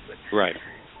machine. But, right.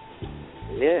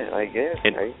 Yeah, I guess.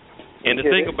 And the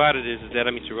thing about it is that,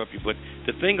 let me interrupt you, but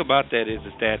the thing about that is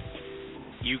that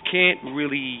you can't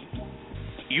really,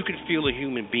 you can feel a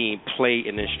human being play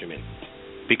an instrument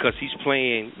because he's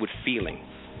playing with feeling.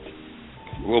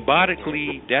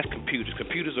 Robotically, that's computers.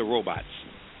 Computers are robots.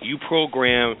 You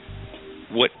program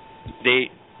what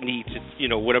they need to, you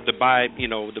know, whatever I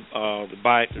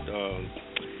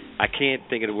can't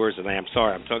think of the words tonight. I'm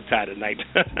sorry, I'm tongue-tied tonight.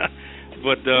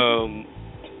 But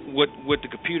what the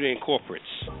computer incorporates.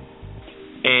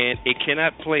 And it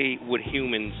cannot play what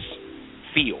humans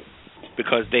feel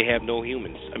because they have no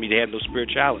humans. I mean, they have no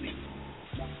spirituality.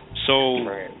 So,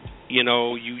 you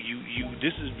know,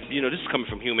 this is coming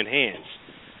from human hands.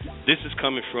 This is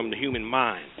coming from the human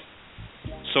mind.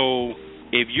 So,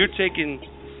 if you're taking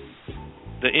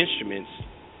the instruments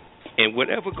and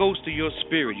whatever goes to your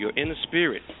spirit, your inner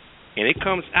spirit, and it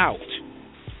comes out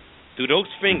through those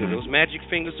fingers, those magic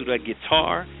fingers, through that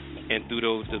guitar and through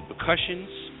the percussions,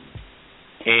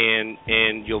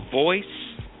 and your voice,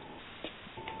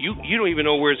 you don't even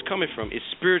know where it's coming from. It's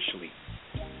spiritually.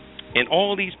 And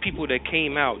all these people that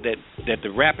came out that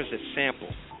the rappers that sample,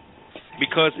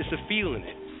 because it's a feeling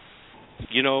it.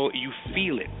 You know, you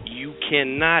feel it. You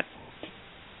cannot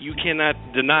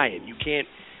deny it. You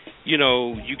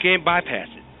can't bypass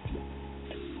it.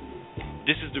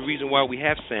 This is the reason why we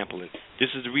have sampling. This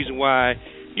is the reason why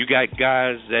you got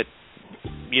guys that,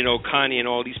 you know, Kanye and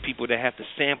all these people that have to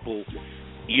sample,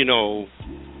 you know,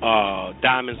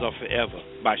 Diamonds Are Forever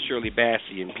by Shirley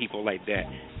Bassey and people like that.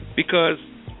 Because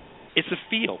it's a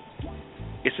feel.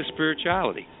 It's a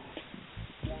spirituality.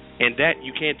 And that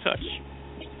you can't touch.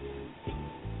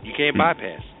 You can't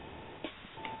bypass.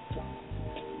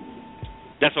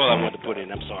 That's all I wanted to put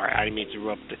in. I'm sorry. I didn't mean to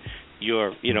interrupt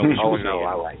your, you know. Oh, no,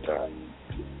 I like that.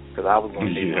 Because I was going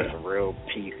to say something real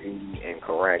PC and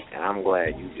correct, and I'm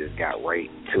glad you just got right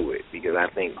to it, because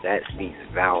I think that speaks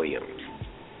volumes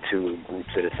to groups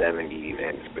of the 70s,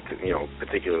 and, you know,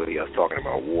 particularly us talking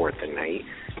about War tonight,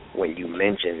 when you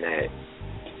mention that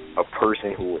a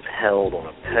person who was held on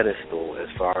a pedestal as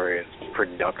far as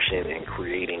production and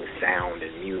creating sound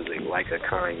and music like a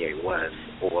Kanye West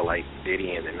or like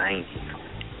Diddy in the 90s,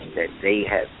 that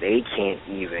they can't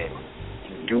even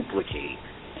duplicate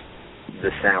the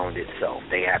sound itself.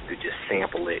 They have to just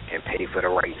sample it and pay for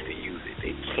the rights to use it.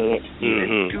 They can't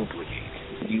even duplicate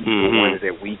it. The ones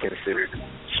that we consider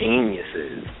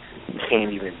geniuses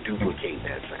can't even duplicate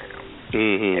that sound.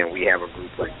 And we have a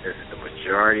group like this. The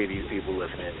majority of these people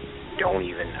listening don't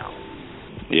even know.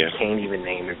 Yeah. Can't even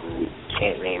name the group,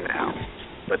 can't name the album.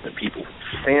 But the people who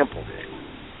sampled it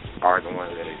are the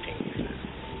ones that are geniuses.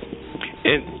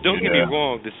 And don't get me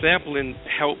wrong, the sampling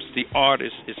helps the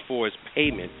artist as far as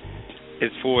payment,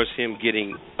 as far as him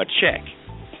getting a check.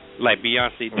 Like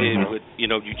Beyonce did with, you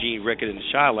know, Eugene Record and the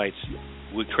Shy-Lights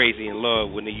with Crazy in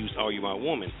Love when they used Are You My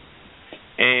Woman.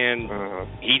 And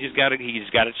he just got a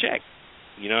check.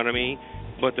 You know what I mean?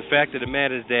 But the fact of the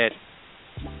matter is that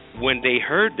when they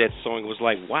heard that song, it was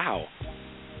like, wow,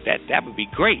 that would be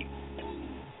great.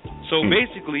 So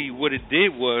basically what it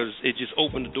did was it just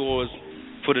opened the doors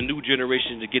for the new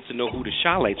generation to get to know who the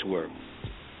Shy-Lights were.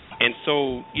 And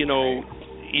so, you know,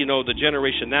 the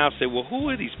generation now say, well, who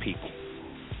are these people,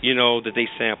 you know, that they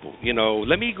sample? You know,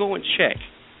 let me go and check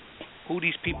who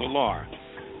these people are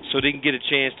so they can get a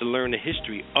chance to learn the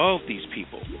history of these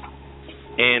people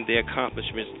and their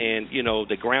accomplishments and, you know,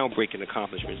 the groundbreaking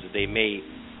accomplishments that they made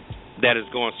that has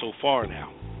gone so far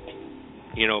now,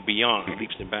 you know, beyond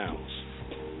leaps and bounds.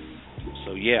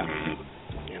 So, yeah,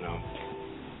 you know.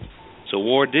 So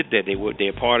War did that.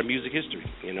 They're part of music history,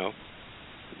 you know.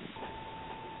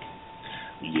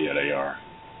 Yeah, they are.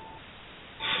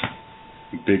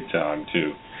 Big time,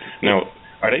 too. Now,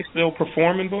 are they still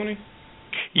performing, Boone?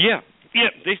 Yeah.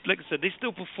 They, like I said, they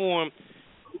still perform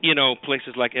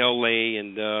places like L.A.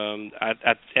 and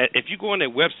if you go on their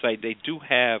website, they do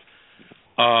have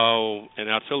an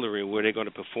artillery where they're going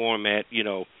to perform at.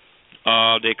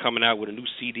 They're coming out with a new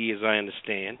CD, as I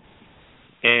understand,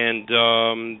 and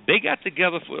they got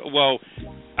together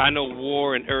I know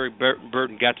War and Eric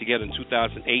Burton got together in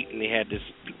 2008, and they had this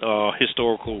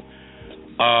historical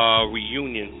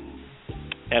reunion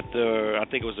at I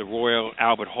think it was the Royal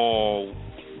Albert Hall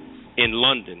in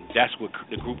London. That's where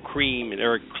the group Cream and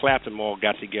Eric Clapton all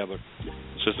got together.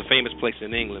 So it's a famous place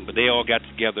in England, but they all got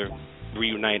together,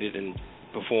 reunited, and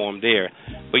performed there.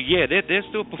 But yeah, they're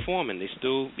still performing. They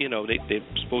still, they're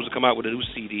supposed to come out with a new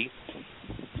CD,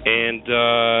 and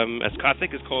I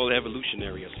think it's called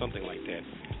Evolutionary or something like that.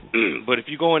 But if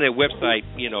you go on their website,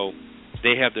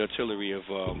 they have the artillery of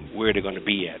where they're going to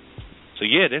be at. So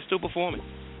yeah, they're still performing.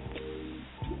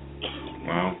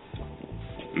 Wow,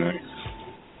 nice.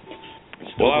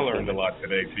 Well, I learned a lot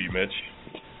today, T-Mitch.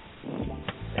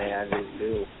 Yeah, I just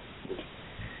do.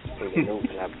 And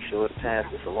I'll be sure to pass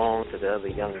this along to the other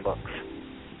young bucks.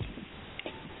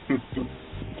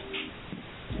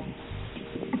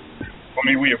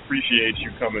 We appreciate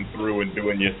you coming through and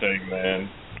doing your thing, man.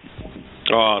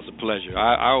 Oh, it's a pleasure.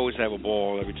 I always have a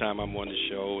ball every time I'm on the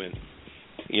show, and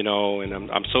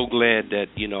and I'm so glad that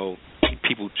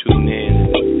people tune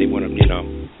in and they want to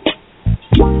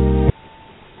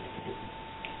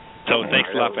So thanks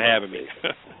a lot for having me.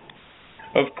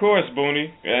 Of course, Booney,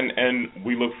 and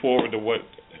we look forward to what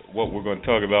we're going to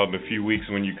talk about in a few weeks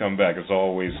when you come back. It's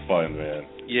always fun, man.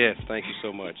 Yes, thank you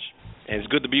so much, and it's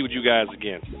good to be with you guys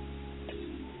again.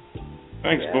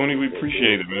 Thanks, Booney. We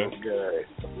appreciate it, man. Good.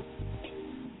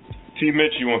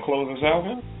 T-Mitch, you want to close us out,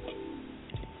 man?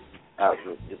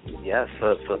 Yes,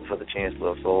 for the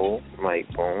Chancellor of Soul, Mike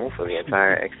Boone, for the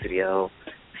entire XCDL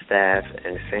staff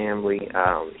and family.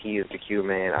 He is the Q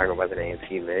man. I go by the name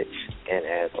T-Mitch. And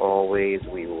as always,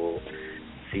 we will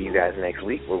see you guys next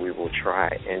week where we will try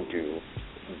and do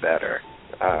better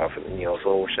for the Neo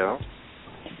Soul Show.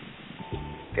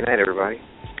 Good night, everybody.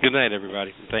 Good night,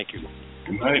 everybody. Thank you.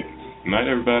 Good night. Good night,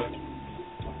 everybody.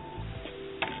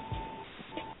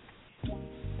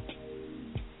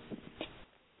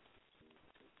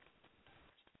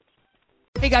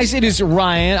 Hey guys, it is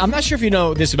Ryan. I'm not sure if you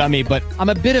know this about me, but I'm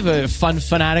a bit of a fun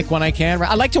fanatic when I can.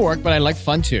 I like to work, but I like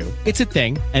fun too. It's a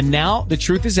thing. And now the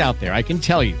truth is out there. I can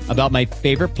tell you about my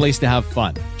favorite place to have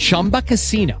fun. Chumba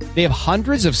Casino. They have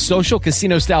hundreds of social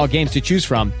casino style games to choose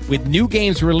from with new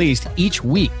games released each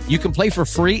week. You can play for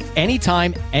free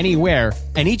anytime, anywhere.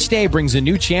 And each day brings a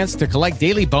new chance to collect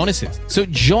daily bonuses. So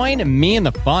join me in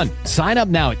the fun. Sign up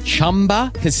now at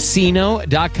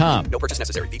ChumbaCasino.com. No purchase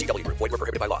necessary. VGW Group. Void where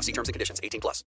prohibited by law. See terms and conditions. 18+.